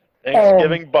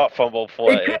 Thanksgiving butt fumble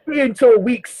play. It could be until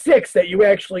week 6 that you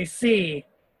actually see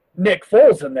Nick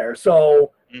Foles in there. So,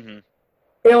 and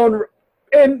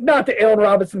not that Allen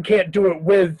Robinson can't do it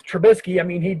with Trubisky. I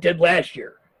mean, he did last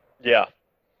year. Yeah.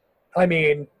 I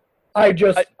mean, I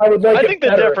would like. I think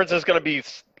the difference is going to be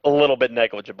a little bit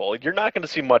negligible. You're not going to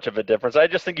see much of a difference. I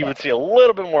just think you would see a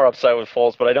little bit more upside with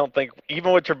Foles, but I don't think,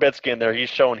 even with Trubisky in there, he's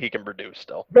showing he can produce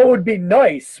still. What would be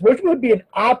nice, which would be an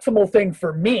optimal thing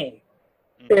for me,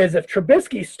 is if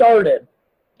Trubisky started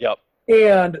Yep.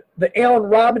 and the Allen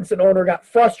Robinson owner got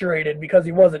frustrated because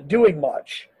he wasn't doing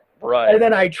much. Right. And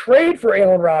then I trade for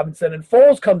Allen Robinson and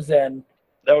Foles comes in.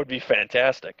 That would be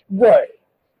fantastic. Right.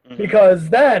 Mhm. Because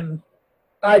then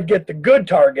I'd get the good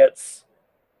targets.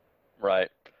 Right.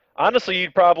 Honestly,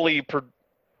 you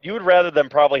would rather them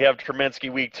probably have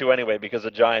Trubisky week 2 anyway because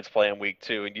the Giants play in week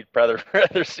 2, and you'd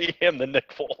rather see him than Nick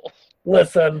Foles.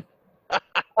 Listen,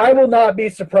 I will not be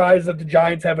surprised if the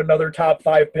Giants have another top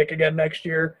 5 pick again next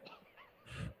year.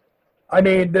 I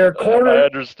mean, I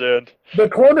understand. The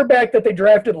cornerback that they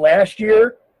drafted last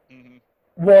year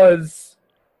was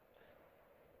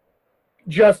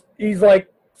just, he's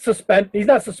like he's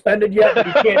not suspended yet, but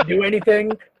he can't do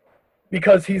anything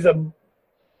because he's a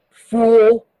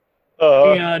fool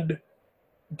and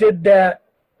did that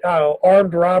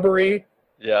armed robbery.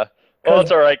 Yeah. Well,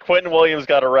 it's all right. Quentin Williams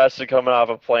got arrested coming off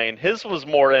a plane. His was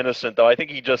more innocent, though. I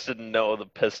think he just didn't know the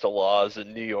pistol laws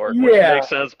in New York, which makes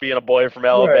sense. Being a boy from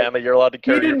Alabama, you're allowed to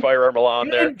carry your firearm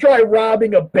along there. He didn't try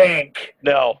robbing a bank.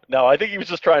 No. I think he was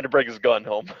just trying to bring his gun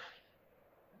home.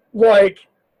 Like,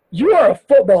 you are a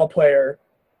football player.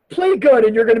 Play good,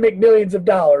 and you're going to make millions of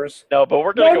dollars. No, but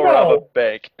we're going to go rob a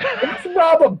bank. Let's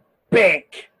rob a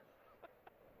bank.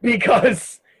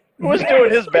 Because who's doing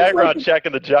his background check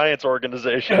in the Giants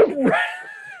organization?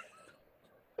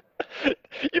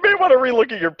 You may want to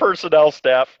relook at your personnel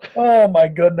staff. Oh, my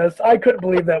goodness. I couldn't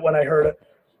believe that when I heard it.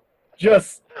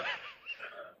 Just,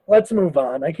 let's move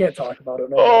on. I can't talk about it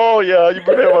no more. Oh, yeah. You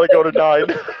may want to go to 9.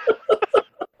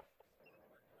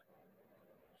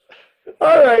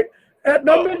 All right. At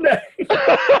number 9.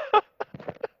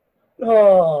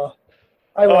 Oh,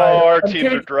 I lied. Our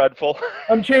teams are dreadful.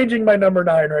 I'm changing my number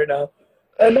 9 right now.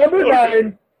 At number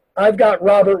 9, I've got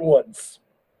Robert Woods.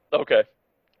 Okay.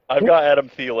 I've got Adam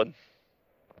Thielen.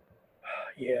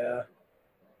 Yeah.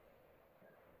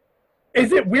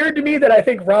 Is it weird to me that I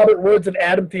think Robert Woods and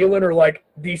Adam Thielen are like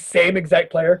the same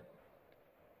exact player?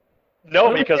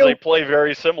 No, because they play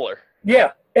very similar.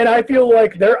 Yeah, and I feel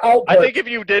like they're out. I think if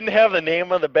you didn't have the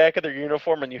name on the back of their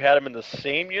uniform and you had them in the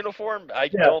same uniform, I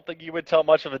don't think you would tell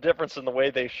much of a difference in the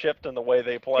way they shift and the way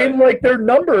they play. And like their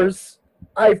numbers,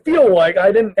 I feel like,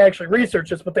 I didn't actually research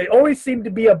this, but they always seem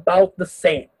to be about the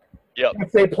same. Yep.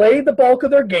 If they play the bulk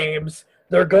of their games,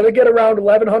 they're going to get around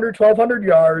 1,100, 1,200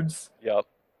 yards. Yep.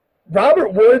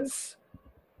 Robert Woods,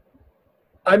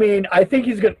 I mean, I think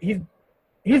he's got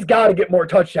to get more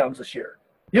touchdowns this year.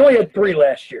 He only had 3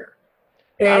 last year.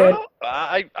 And I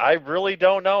don't know. I really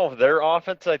don't know. Their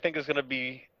offense, I think, is going to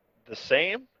be the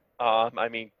same. I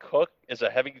mean, Cook is a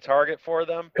heavy target for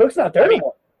them. Cook's not there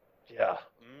anymore. Yeah.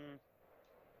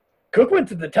 Cook went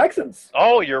to the Texans.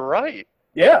 Oh, you're right.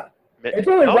 Yeah. It's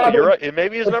only Robert. You're right.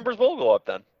 Maybe his numbers will go up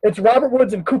then. It's Robert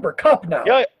Woods and Cooper Kupp now.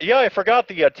 Yeah. I forgot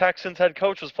the Texans head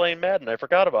coach was playing Madden. I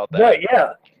forgot about that. Right.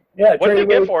 Yeah. What did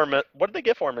they get for him? What did they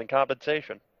get for him in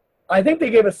compensation? I think they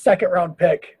gave a 2nd-round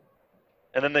pick.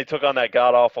 And then they took on that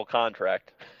god awful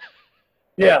contract.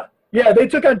 Yeah. They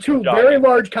took on 2 very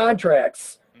large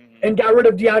contracts and got rid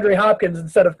of DeAndre Hopkins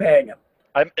instead of paying him.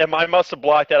 I must have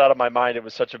blocked that out of my mind. It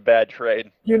was such a bad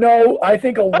trade. You know, I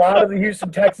think a lot of the Houston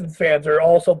Texans fans are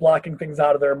also blocking things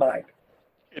out of their mind.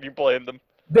 Can you blame them?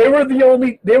 They were the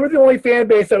only fan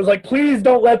base that was like, please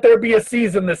don't let there be a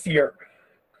season this year.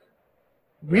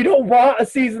 We don't want a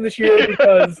season this year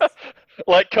because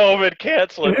let COVID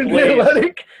cancel it,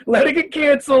 please. let it get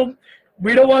canceled.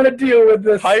 We don't want to deal with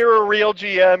this. Hire a real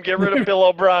GM. Get rid of Bill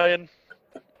O'Brien.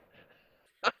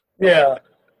 Yeah.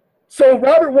 So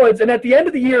Robert Woods, and at the end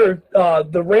of the year,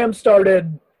 the Rams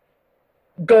started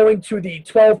going to the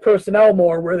 12 personnel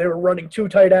more, where they were running 2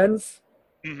 tight ends.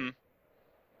 Mm-hmm.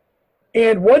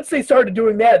 And once they started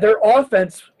doing that, their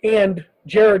offense and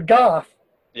Jared Goff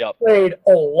played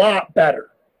a lot better.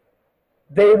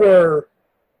 They were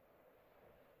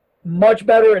much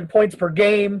better in points per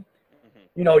game,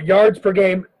 yards per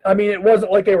game. I mean, it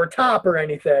wasn't like they were top or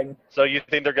anything. So you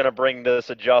think they're going to bring this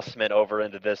adjustment over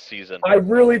into this season? I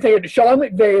really think Sean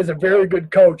McVay is a very good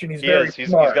coach, and he's very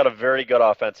smart. He's got a very good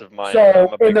offensive mind.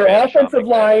 So, and their offensive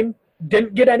line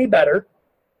didn't get any better.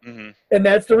 Mm-hmm. And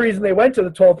that's the reason they went to the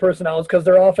 12 personnel, is because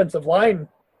their offensive line,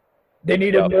 they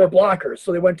needed more blockers,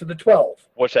 so they went to the 12.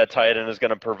 Which that tight end is going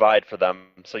to provide for them.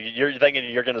 So you're thinking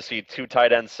you're going to see 2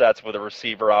 tight end sets with a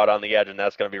receiver out on the edge, and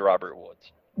that's going to be Robert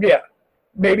Woods. Yeah.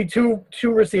 Maybe two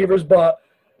receivers, but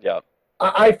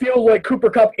I feel like Cooper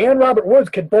Kupp and Robert Woods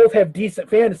could both have decent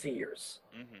fantasy years.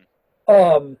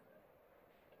 Mm-hmm.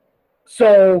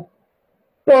 So,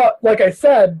 but like I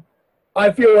said,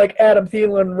 I feel like Adam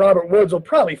Thielen and Robert Woods will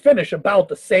probably finish about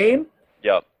the same.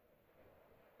 Yep.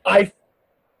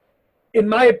 In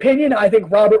my opinion, I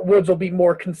think Robert Woods will be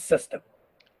more consistent.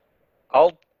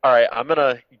 All right, I'm going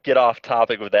to get off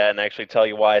topic with that and actually tell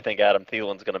you why I think Adam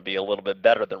Thielen's going to be a little bit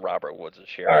better than Robert Woods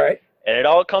this year. All right. And it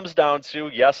all comes down to,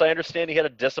 yes, I understand he had a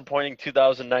disappointing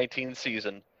 2019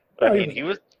 season, but he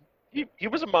was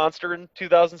a monster in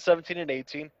 2017 and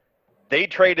 18. They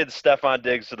traded Stephon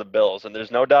Diggs to the Bills, and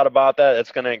there's no doubt about that.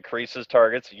 It's going to increase his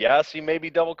targets. Yes, he may be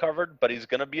double covered, but he's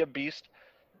going to be a beast.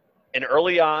 And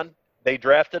early on,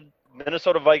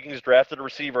 Minnesota Vikings drafted a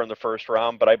receiver in the first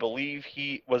round, but I believe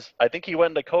he went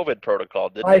into COVID protocol,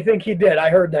 didn't he? I think he did. I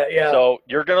heard that, yeah. So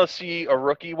you're going to see a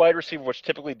rookie wide receiver, which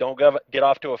typically don't get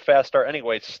off to a fast start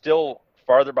anyway, still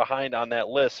farther behind on that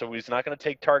list, so he's not going to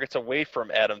take targets away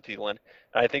from Adam Thielen.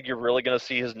 And I think you're really going to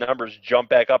see his numbers jump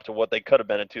back up to what they could have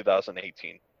been in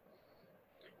 2018.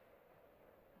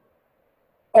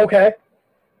 Okay.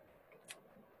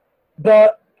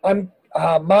 But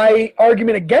my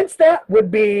argument against that would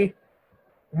be,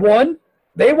 one,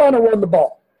 they want to run the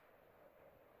ball.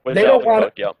 They don't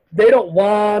want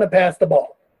to pass the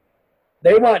ball.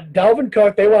 They want Dalvin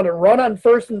Cook. They want to run on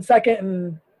first and second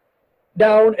and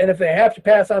down, and if they have to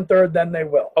pass on third, then they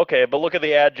will. Okay, but look at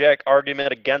the AdJack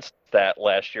argument against that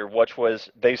last year, which was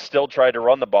they still tried to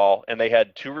run the ball, and they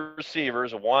had two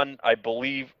receivers. One, I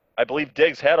believe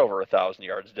Diggs had over 1,000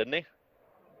 yards, didn't he?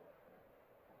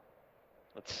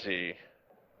 Let's see.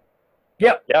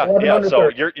 Yeah.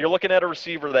 So you're looking at a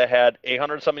receiver that had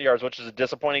 800-something yards, which is a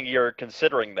disappointing year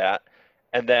considering that,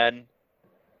 and then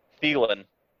Thielen,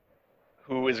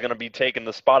 who is going to be taking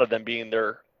the spot of them being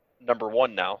their number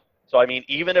one now. So, I mean,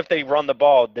 even if they run the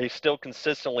ball, they still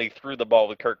consistently threw the ball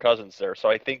with Kirk Cousins there. So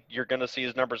I think you're going to see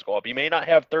his numbers go up. He may not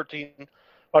have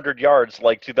 1,300 yards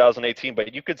like 2018,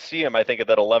 but you could see him, I think, at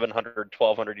that 1,100,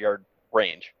 1,200-yard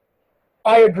range.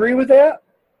 I agree with that.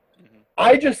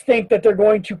 I just think that they're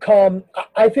going to come.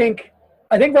 I think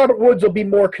Robert Woods will be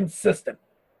more consistent.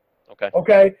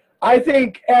 Okay. I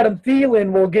think Adam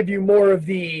Thielen will give you more of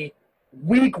the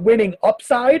week winning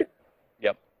upside.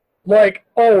 Yep. Like,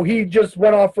 he just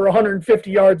went off for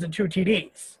 150 yards and 2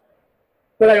 TDs.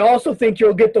 But I also think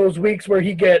you'll get those weeks where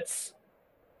he gets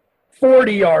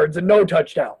 40 yards and no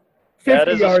touchdown. That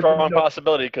is a strong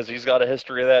possibility because he's got a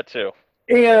history of that too.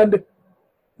 And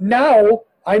now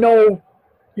I know,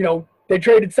 they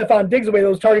traded Stephon Diggs away.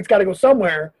 Those targets got to go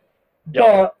somewhere. Yep.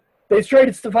 But they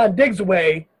traded Stephon Diggs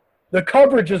away. The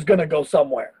coverage is going to go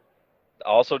somewhere.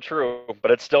 Also true,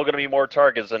 but it's still going to be more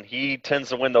targets, and he tends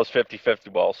to win those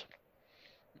 50-50 balls.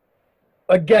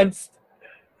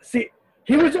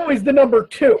 He was always the number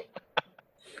 2.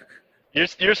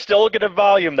 You're still going to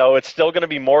volume, though. It's still going to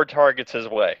be more targets his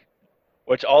way,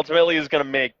 which ultimately is going to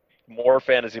make more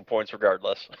fantasy points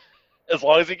regardless. As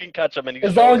long as he can catch them. And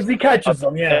as long as he catches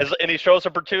them, yeah. And he shows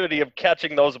opportunity of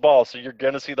catching those balls, so you're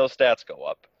going to see those stats go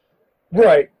up.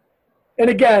 Right. And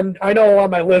again, I know on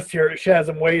my list here, it has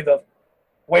him way down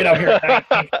here at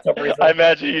 19 for some reason. I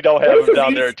imagine you don't have him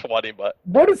down there at 20, but.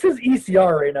 What is his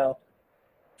ECR right now?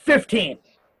 15.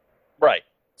 Right.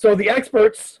 So the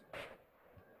experts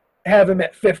have him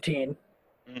at 15.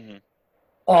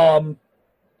 Mm-hmm.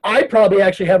 I probably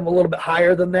actually have him a little bit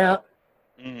higher than that.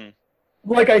 Mm-hmm.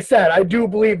 Like I said, I do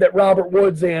believe that Robert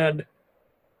Woods and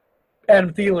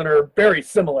Adam Thielen are very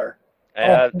similar.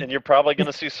 And you're probably going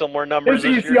to see similar numbers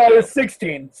his this year. ECR is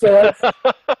 16. So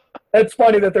that's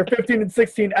funny that they're 15 and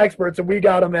 16 experts, and we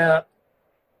got them at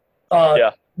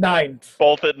 9.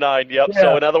 Both at 9, yep. Yeah.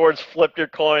 So in other words, flip your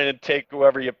coin and take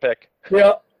whoever you pick.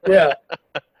 Yeah.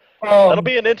 That'll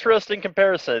be an interesting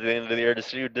comparison at the end of the year to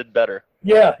see who did better.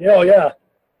 Yeah.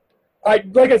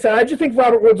 Like I said, I just think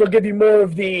Robert Woods will give you more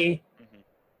of the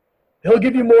he'll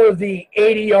give you more of the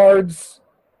 80 yards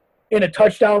in a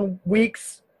touchdown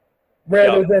weeks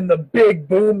rather than the big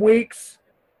boom weeks.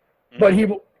 But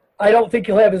I don't think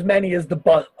he'll have as many as the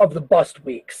bust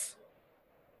weeks.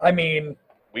 I mean,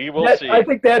 we will see. I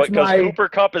think that's because Cooper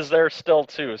Kupp is there still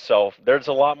too, so there's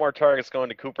a lot more targets going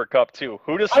to Cooper Kupp too.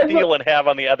 Who does Thielen have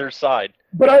on the other side?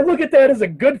 But I look at that as a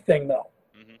good thing, though.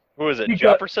 Who is it?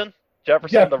 Jefferson? The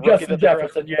rookie Justin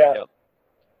Jefferson, yeah. Yep.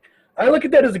 I look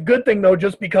at that as a good thing, though,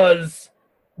 just because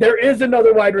there is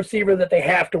another wide receiver that they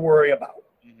have to worry about.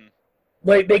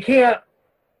 Like they can't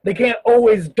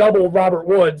always double Robert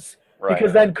Woods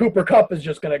because then Cooper Kupp is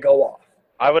just going to go off.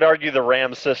 I would argue the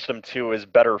Rams system too is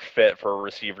better fit for a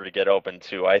receiver to get open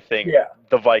to. I think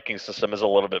the Viking system is a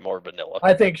little bit more vanilla.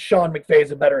 I think Sean McVay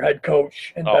is a better head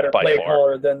coach and better play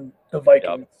caller than the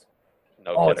Vikings. Yep.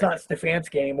 No kidding. It's not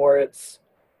Stefanski anymore. It's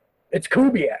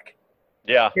Kubiak.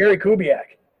 Yeah. Gary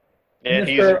Kubiak. And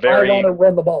he's Mr. I want to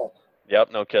run the ball.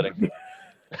 Yep, no kidding.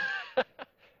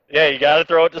 Yeah, you got to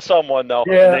throw it to someone, though.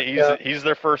 Yeah, He's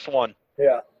their first one.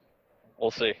 Yeah.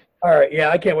 We'll see. All right, yeah,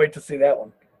 I can't wait to see that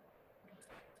one.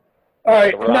 All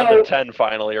right, so we're on to 10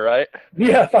 finally, right?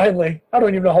 Yeah, finally. I don't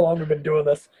even know how long we've been doing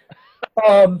this.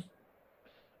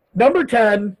 Number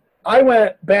 10, I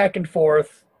went back and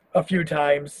forth a few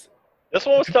times. This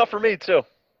one was tough for me, too.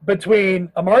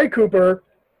 Between Amari Cooper,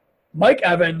 Mike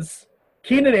Evans,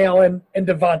 Keenan Allen, and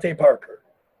Devontae Parker.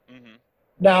 Mm-hmm.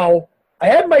 Now, I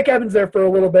had Mike Evans there for a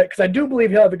little bit because I do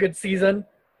believe he'll have a good season.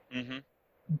 Mm-hmm.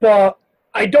 But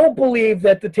I don't believe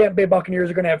that the Tampa Bay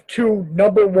Buccaneers are going to have two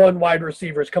number one wide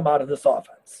receivers come out of this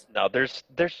offense. No, there's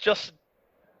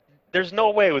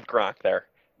no way with Gronk there.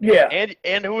 Yeah.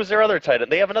 And who was their other tight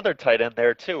end? They have another tight end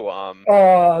there too.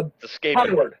 Howard.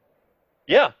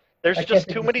 Yeah. There's just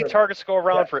too many targets to go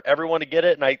around for everyone to get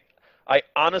it, and I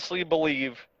honestly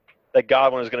believe that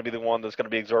Godwin is going to be the one that's going to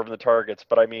be absorbing the targets.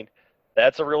 But I mean,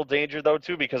 that's a real danger though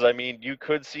too, because I mean, you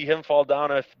could see him fall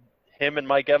down if him and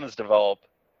Mike Evans develop.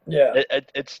 Yeah.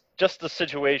 It's just a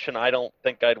situation I don't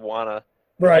think I'd want to.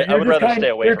 Right. I would rather stay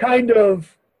away from it.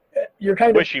 You're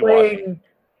kind of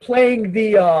playing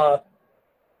the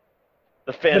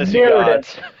fantasy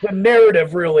gods. The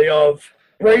narrative, really, of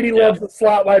Brady loves the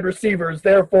slot wide receivers,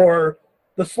 therefore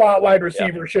the slot wide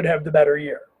receiver should have the better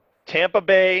year. Tampa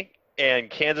Bay and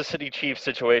Kansas City Chiefs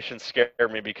situations scare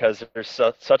me because there's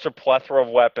such a plethora of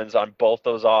weapons on both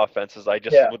those offenses. I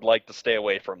just would like to stay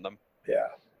away from them. Yeah.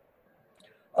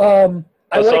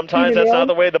 Sometimes that's not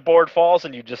the way the board falls,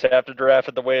 and you just have to draft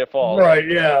it the way it falls. Right,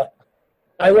 yeah.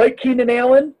 I like Keenan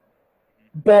Allen,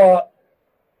 but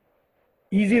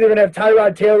he's either going to have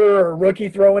Tyrod Taylor or a rookie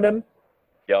throwing him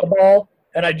the ball,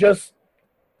 and I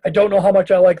don't know how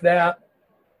much I like that.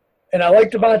 And I like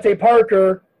Devontae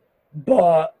Parker,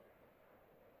 but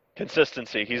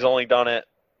consistency. He's only done it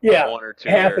 1 or 2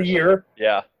 half years. a year.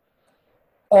 Yeah.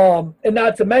 And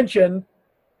not to mention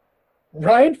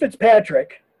Ryan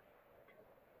Fitzpatrick.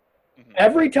 Mm-hmm.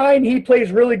 Every time he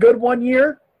plays really good 1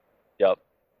 year,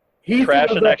 he's trash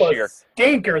the next year.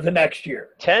 Stinker the next year.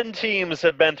 10 teams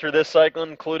have been through this cycle,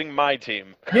 including my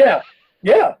team. Yeah.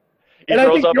 And I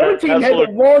think your team had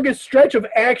the longest stretch of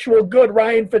actual good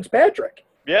Ryan Fitzpatrick.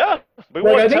 Yeah, we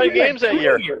won 10 games that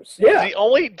year. Yeah. It's the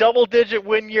only double-digit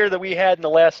win year that we had in the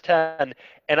last 10,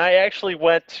 and I actually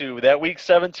went to that Week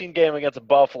 17 game against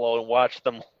Buffalo and watched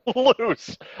them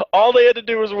lose. All they had to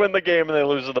do was win the game, and they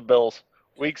lose to the Bills.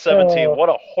 Week 17, what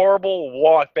a horrible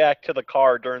walk back to the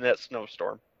car during that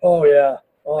snowstorm. Oh, yeah.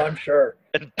 Oh, I'm sure.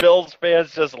 And Bills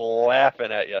fans just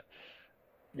laughing at you.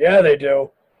 Yeah, they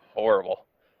do. Horrible.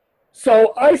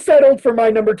 So I settled for my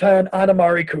number 10 on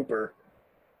Amari Cooper.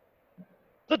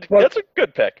 That's a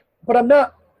good pick. But I'm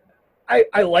not –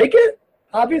 I like it,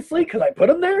 obviously, because I put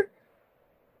him there.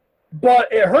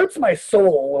 But it hurts my soul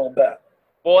a little bit.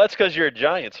 Well, that's because you're a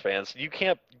Giants fan. So you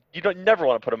don't never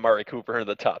want to put Amari Cooper in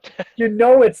the top 10. You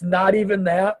know it's not even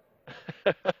that.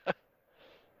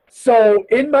 So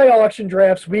in my auction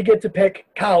drafts, we get to pick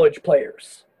college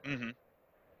players. Mm-hmm.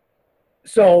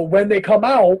 So when they come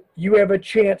out, you have a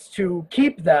chance to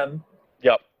keep them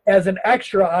as an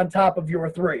extra on top of your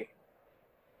 3.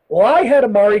 Well, I had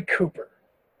Amari Cooper.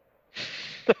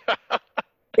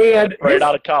 And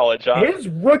out of college, huh? His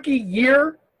rookie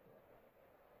year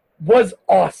was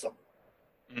awesome.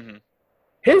 Mm-hmm.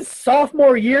 His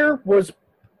sophomore year was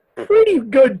pretty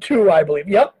good too, I believe.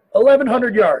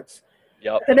 1,100 yards.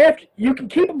 And after you can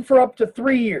keep him for up to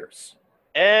 3 years.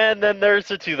 And then there's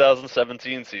the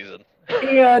 2017 season.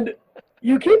 And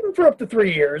you keep them for up to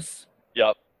 3 years.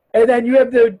 And then you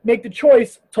have to make the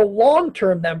choice to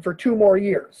long-term them for 2 more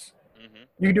years.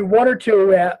 Mm-hmm. You do 1 or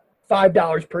 2 at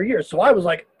 $5 per year. So I was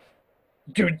like,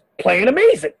 dude, playing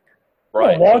amazing.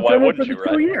 Right. Long-term for the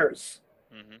 2 years.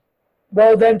 Mm-hmm.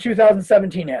 Well, then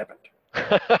 2017 happened.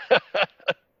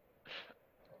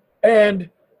 And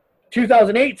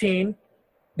 2018,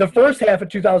 the first half of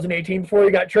 2018, before he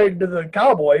got traded to the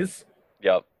Cowboys,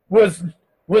 was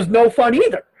no fun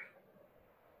either.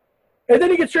 And then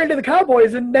he gets traded to the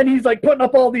Cowboys, and then he's like putting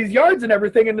up all these yards and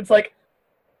everything, and it's like,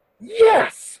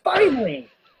 yes, finally.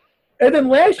 And then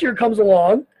last year comes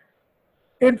along,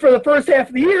 and for the first half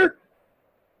of the year,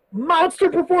 monster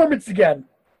performance again.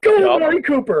 Go Amari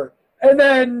Cooper. And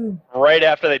then right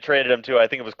after they traded him too, I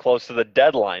think it was close to the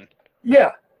deadline.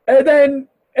 Yeah. And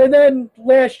then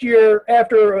last year,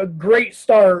 after a great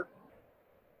start,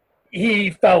 he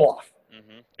fell off.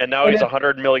 Mm-hmm. And now he's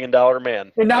 $100 million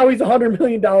man. And now he's a $100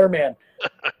 million man.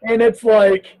 And it's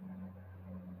like,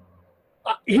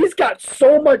 he's got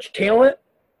so much talent.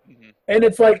 Mm-hmm. And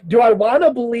it's like, do I want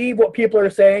to believe what people are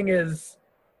saying is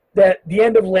that the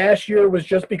end of last year was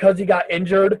just because he got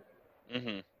injured?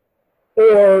 Mm-hmm.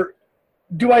 Or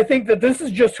do I think that this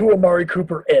is just who Amari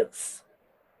Cooper is?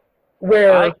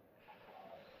 Where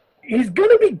he's going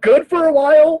to be good for a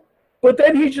while, but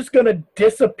then he's just going to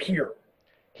disappear.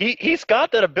 He's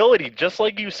got that ability, just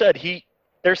like you said.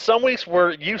 There's some weeks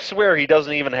where you swear he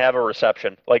doesn't even have a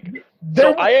reception.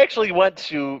 So I actually went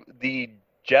to the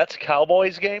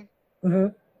Jets-Cowboys game. Mm-hmm.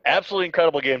 Absolutely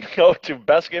incredible game to go to.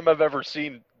 Best game I've ever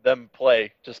seen them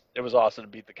play. It was awesome to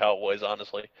beat the Cowboys,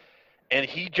 honestly. And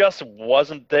he just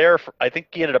wasn't there. I think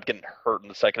he ended up getting hurt in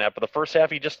the second half, but the first half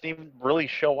he just didn't really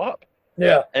show up.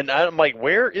 Yeah. And I'm like,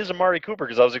 where is Amari Cooper?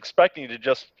 Because I was expecting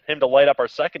him to light up our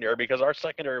secondary, because our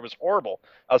secondary was horrible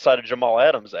outside of Jamal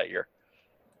Adams that year.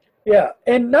 Yeah,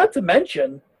 and not to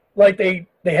mention, they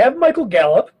have Michael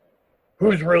Gallup,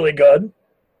 who's really good.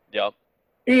 Yep.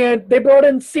 And they brought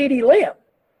in CeeDee Lamb.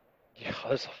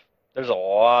 Yeah, there's a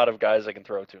lot of guys I can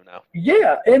throw to now.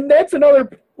 Yeah, and that's another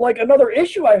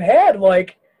issue I've had.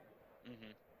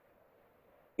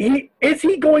 Is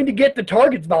he going to get the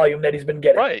targets volume that he's been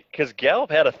getting? Right, because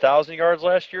Gallup had 1,000 yards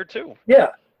last year too. Yeah,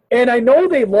 and I know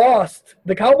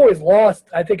the Cowboys lost,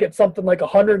 I think it's something like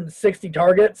 160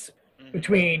 targets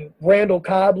between Randall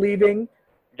Cobb leaving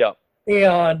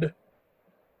and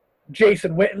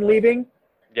Jason Witten leaving.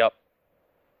 Yep.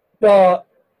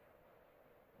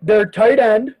 Their tight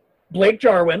end, Blake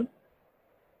Jarwin.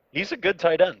 He's a good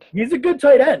tight end. He's a good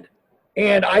tight end.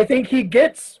 And I think he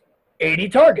gets 80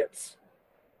 targets.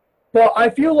 But I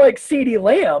feel like CeeDee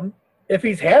Lamb, if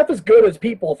he's half as good as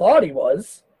people thought he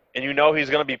was. And he's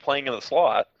going to be playing in the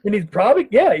slot. And he's probably,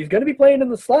 he's going to be playing in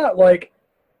the slot.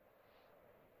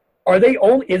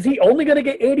 Is he only going to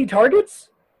get 80 targets?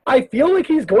 I feel like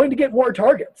he's going to get more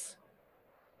targets.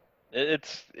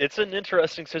 It's an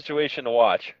interesting situation to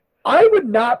watch. I would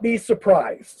not be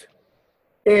surprised.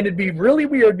 And it'd be really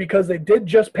weird because they did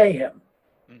just pay him.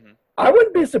 Mm-hmm. I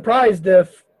wouldn't be surprised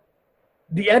if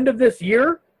the end of this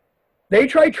year they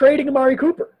try trading Amari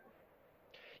Cooper.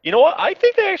 You know what? I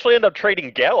think they actually end up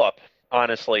trading Gallup,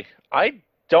 honestly. I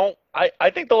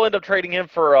think they'll end up trading him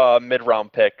for a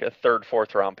mid-round pick, a third,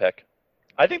 fourth-round pick.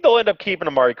 I think they'll end up keeping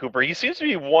Amari Cooper. He seems to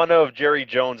be one of Jerry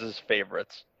Jones's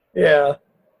favorites. Yeah.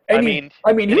 And he's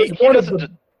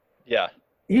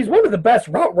one of the best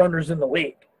route runners in the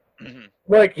league. Mm-hmm.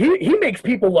 He makes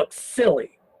people look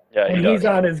silly when he's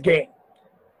on his game.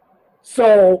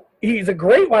 So he's a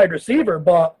great wide receiver,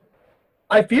 but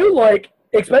I feel like,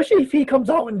 especially if he comes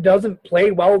out and doesn't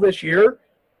play well this year,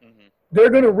 they're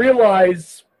going to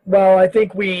realize, well, I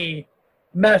think we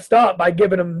messed up by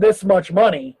giving him this much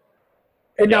money.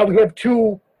 And now we have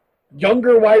two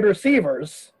younger wide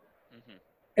receivers. Mm-hmm.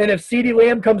 And if CeeDee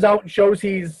Lamb comes out and shows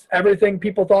he's everything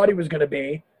people thought he was going to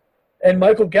be, and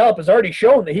Michael Gallup has already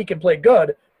shown that he can play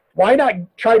good, why not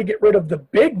try to get rid of the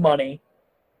big money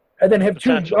and then have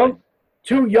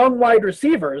two young wide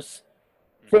receivers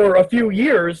for a few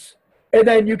years, and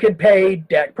then you can pay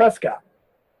Dak Prescott.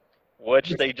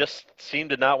 Which they just seem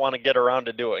to not want to get around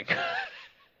to doing.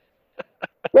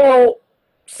 Well,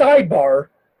 sidebar,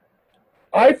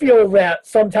 I feel that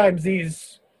sometimes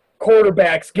these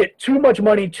quarterbacks get too much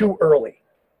money too early.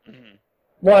 Mm-hmm.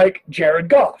 Like Jared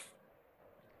Goff.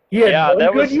 He had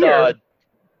one good year.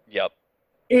 Yep.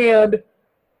 And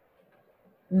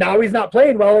now he's not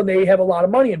playing well, and they have a lot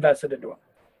of money invested into him.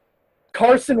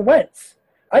 Carson Wentz.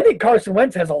 I think Carson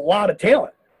Wentz has a lot of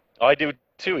talent. Oh, I do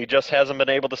too. He just hasn't been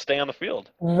able to stay on the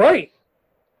field. Right.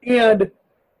 And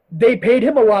they paid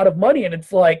him a lot of money, and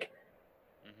it's like,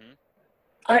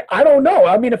 I don't know.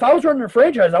 I mean, if I was running a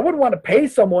franchise, I wouldn't want to pay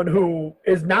someone who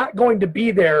is not going to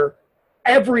be there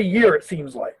every year, it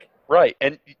seems like. Right.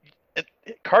 And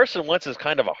Carson Wentz is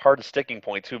kind of a hard sticking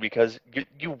point, too, because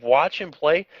you watch him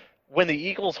play. When the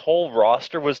Eagles' whole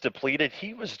roster was depleted,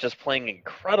 he was just playing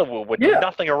incredible with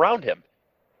nothing around him.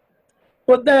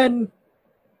 But then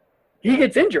he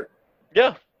gets injured.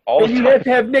 Yeah, all the time. And you have to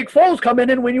have Nick Foles come in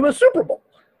and win you a Super Bowl.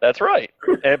 That's right.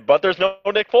 But there's no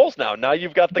Nick Foles now. Now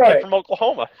you've got the kid from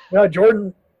Oklahoma. No,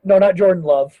 not Jordan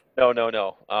Love. No.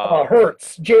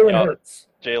 Hurts. Jalen Hurts.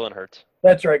 Jalen Hurts.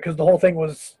 That's right, because the whole thing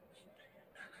was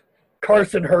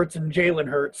Carson Hurts and Jalen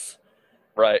Hurts.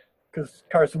 Right. Because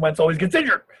Carson Wentz always gets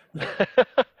injured.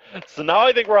 So now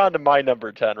I think we're on to my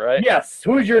number 10, right? Yes.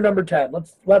 Who's your number 10?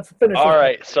 Let's finish. All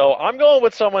right. So I'm going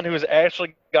with someone who's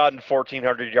actually gotten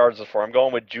 1,400 yards before. I'm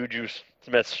going with Juju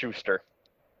Smith-Schuster.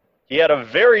 He had a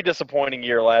very disappointing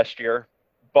year last year,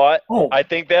 but I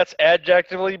think that's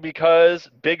adjectively because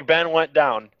Big Ben went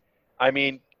down. I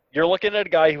mean, you're looking at a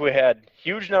guy who had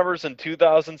huge numbers in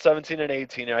 2017 and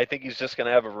 18, and I think he's just going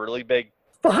to have a really big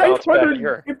bounce back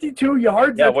here. 552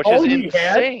 yards. Yeah, That's which all is he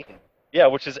had. insane. Yeah,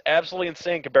 which is absolutely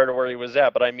insane compared to where he was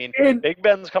at. But I mean, And Big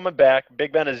Ben's coming back.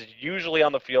 Big Ben is usually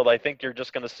on the field. I think you're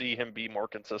just going to see him be more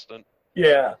consistent.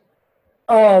 yeah,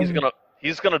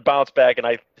 He's gonna bounce back, and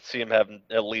I see him having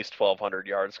at least 1,200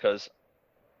 yards because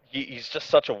he's just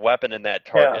such a weapon in that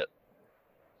target.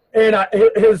 And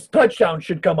his touchdown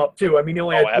should come up too. I mean, he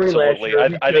only had 3 last absolutely.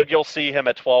 year. I think you'll see him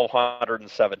at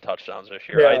 1,207 touchdowns this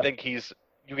year. Yeah. I think you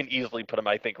can easily put him,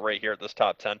 I think, right here at this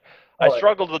top 10. Oh, I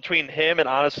struggled between him and,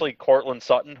 honestly, Cortland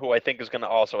Sutton, who I think is going to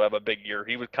also have a big year.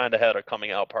 He kind of had a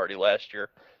coming out party last year.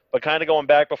 But kind of going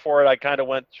back before it, I kind of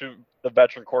went to the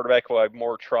veteran quarterback who I have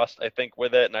more trust, I think,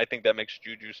 with it. And I think that makes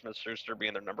Juju Smith-Schuster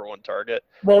being their number 1 target.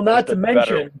 Well, not to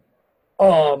mention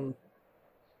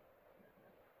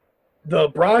the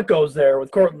Broncos there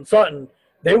with Cortland Sutton,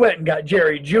 they went and got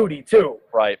Jerry Jeudy too.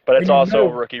 Right, but it's also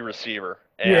a rookie receiver.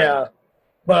 Yeah,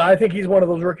 but I think he's one of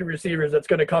those rookie receivers that's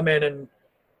going to come in and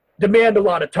demand a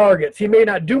lot of targets. He may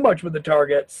not do much with the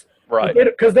targets. Right.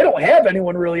 Because they don't have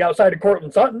anyone really outside of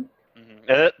Cortland Sutton.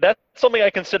 And that's something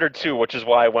I considered too, which is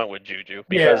why I went with Juju.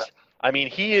 Because, I mean,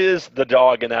 he is the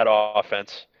dog in that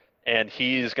offense, and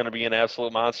he's going to be an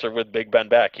absolute monster with Big Ben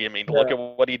back. I mean, look at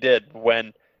what he did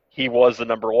when he was the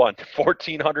number 1.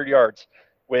 1,400 yards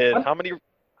with how many?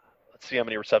 Let's see how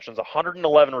many receptions.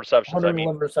 111 receptions.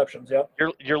 111 receptions, yeah.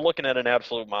 You're looking at an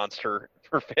absolute monster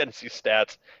for fantasy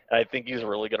stats, and I think he's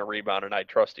really going to rebound, and I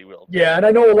trust he will. Yeah, and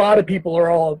I know a lot of people are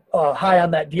all high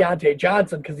on that Deontay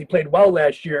Johnson because he played well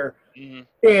last year,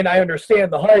 and I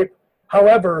understand the hype.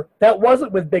 However, that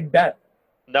wasn't with Big Ben.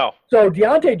 No. So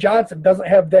Deontay Johnson doesn't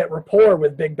have that rapport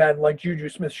with Big Ben like Juju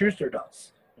Smith-Schuster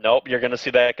does. Nope, you're going to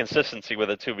see that consistency with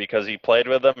it too because he played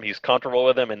with him, he's comfortable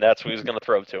with him, and that's who he's going to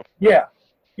throw to. Yeah,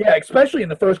 especially in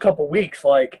the first couple weeks.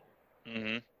 Like,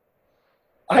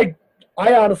 I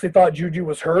honestly thought Juju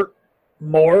was hurt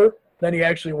more than he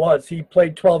actually was. He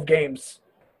played 12 games.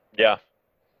 Yeah.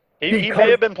 He may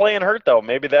have been playing hurt, though.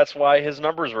 Maybe that's why his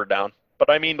numbers were down.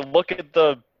 But, I mean, look at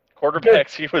the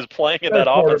quarterbacks he was playing in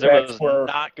that offense. It was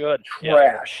not good.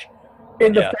 Trash.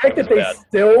 And the fact that they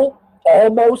still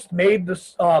almost made the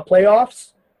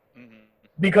playoffs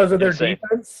because of their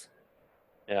defense.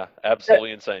 Yeah,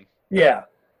 absolutely insane. Yeah.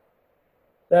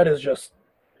 That is just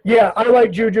 – yeah, I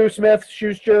like Juju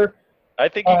Smith-Schuster. I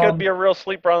think he could be a real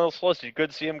sleeper on this list. You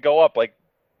could see him go up. Like,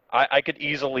 I could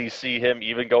easily see him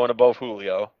even going above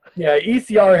Julio. Yeah,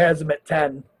 ECR has him at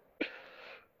 10.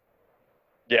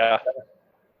 Yeah.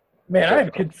 Man,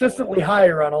 I'm consistently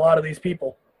higher on a lot of these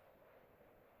people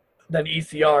than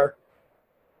ECR.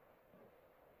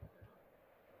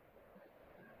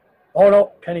 Oh,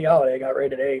 no, Kenny Golladay got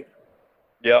rated 8.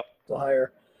 Yep. So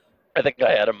higher. I think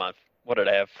I had him on, what did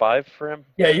I have, 5 for him?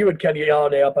 Yeah, you would Kenny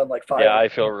Golladay up on like 5. Yeah, I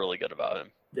feel really good about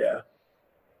him. Yeah.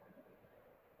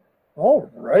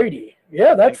 All righty.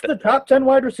 Yeah, that's the top 10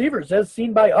 wide receivers as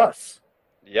seen by us.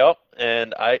 Yep,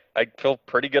 and I feel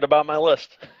pretty good about my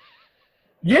list.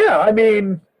 Yeah, I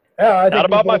mean, I think not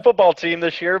about my football team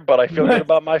this year, but I feel good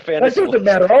about my fantasy. That doesn't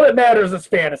matter. All that matters is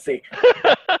fantasy.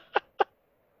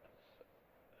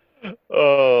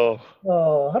 Oh,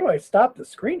 how do I stop the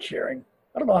screen sharing?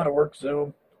 I don't know how to work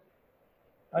Zoom.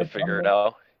 I figure it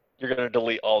out. You're going to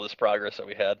delete all this progress that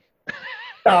we had.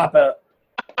 Stop it.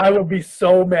 I would be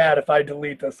so mad if I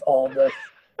delete all of this.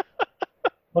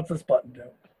 What's this button do?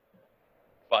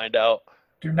 Find out.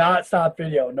 Do not stop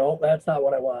video. No, that's not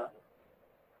what I want.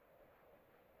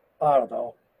 I don't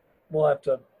know. We'll have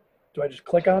to. Do I just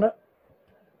click on it?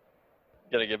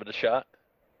 Gonna give it a shot.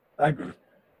 I'm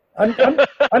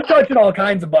touching all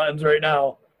kinds of buttons right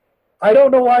now. I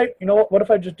don't know why. You know what? What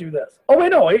if I just do this? Oh wait,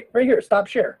 no, wait, right here. Stop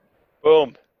share.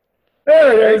 Boom.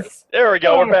 There it is. There we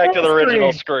go. We're back to the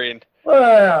original screen.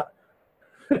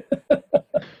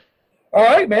 All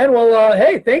right, man. Well,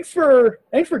 hey, thanks for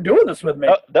doing this with me.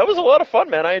 That was a lot of fun,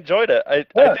 man. I enjoyed it. I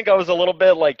think I was a little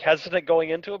bit hesitant going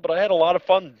into it, but I had a lot of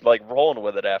fun rolling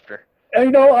with it after.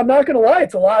 And I'm not gonna lie,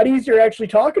 it's a lot easier actually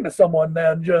talking to someone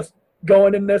than just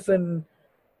going in this and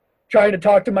trying to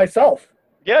talk to myself.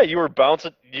 Yeah, you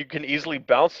can easily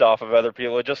bounce off of other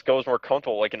people. It just goes more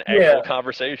comfortable, like an actual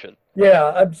conversation.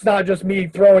 Yeah, it's not just me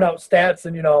throwing out stats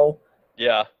and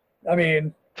Yeah. I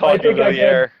mean, talking to the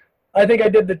air. I think I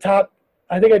did a top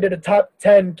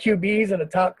 10 QBs and a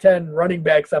top 10 running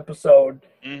backs episode.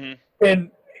 Mm-hmm.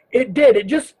 And it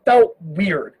just felt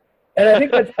weird. And I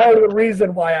think that's part of the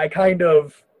reason why I kind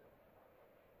of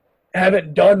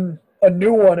haven't done a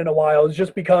new one in a while, is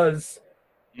just because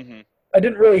I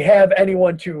didn't really have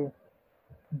anyone to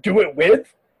do it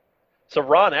with. So,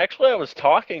 Ron, actually, I was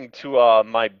talking to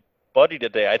my buddy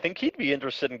today. I think he'd be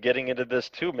interested in getting into this,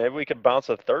 too. Maybe we could bounce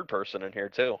a third person in here,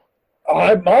 too.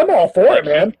 I'm all for Like it,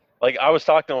 man. I was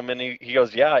talking to him, and he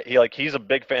goes, yeah, he's a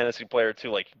big fantasy player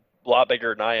too, like a lot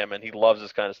bigger than I am, and he loves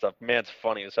this kind of stuff. Man's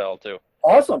funny as hell too.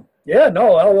 Awesome. Yeah,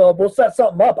 no, we'll set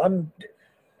something up.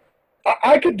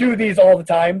 I could do these all the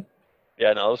time.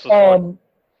 Yeah, no, this is fun.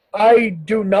 I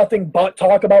do nothing but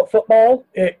talk about football.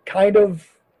 It kind of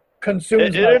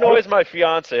consumes. It annoys my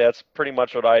fiance. That's pretty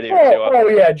much what I do too. Oh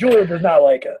yeah, Julia does not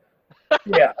like it.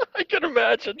 Yeah, I can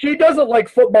imagine. she doesn't like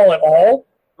football at all.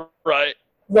 Right.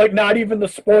 Like not even the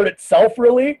sport itself,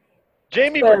 really.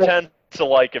 Jamie So, pretends to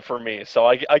like it for me, so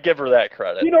I give her that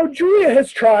credit. Julia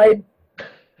has tried,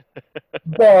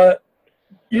 but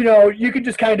you could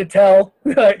just kind of tell.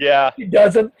 Yeah. She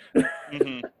doesn't.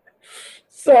 Mm-hmm.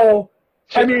 So,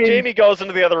 I mean, Jamie goes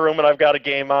into the other room and I've got a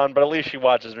game on, but at least she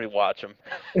watches me watch him.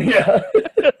 Yeah.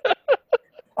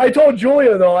 I told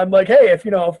Julia though, I'm like, hey, if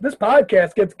this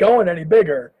podcast gets going any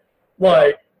bigger,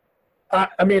 like,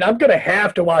 I mean, I'm gonna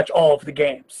have to watch all of the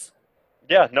games.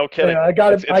 Yeah, no kidding.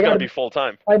 It's gonna be full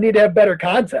time. I need to have better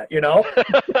content, All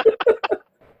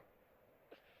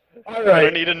right. I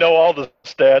need to know all the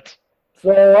stats. So,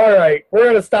 all right, we're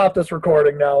gonna stop this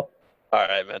recording now. All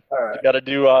right, man. All right. You got to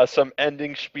do some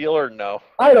ending spiel or no?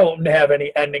 I don't have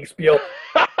any ending spiel.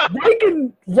 They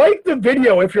can like the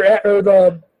video if you're or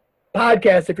the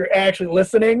podcast if you're actually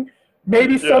listening.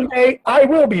 Maybe someday I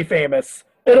will be famous.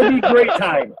 It'll be a great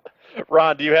time.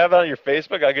 Ron, do you have it on your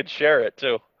Facebook? I could share it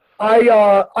too.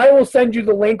 I will send you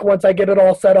the link once I get it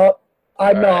all set up.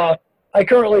 I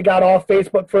currently got off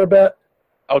Facebook for a bit.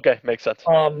 Okay, makes sense.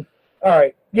 All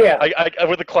right. Yeah. I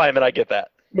with the climate, I get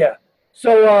that. Yeah.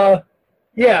 So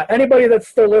yeah, anybody that's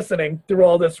still listening through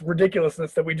all this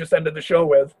ridiculousness that we just ended the show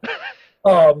with,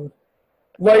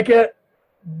 like it,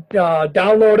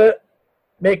 download it,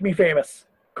 make me famous.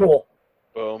 Cool.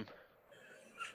 Boom.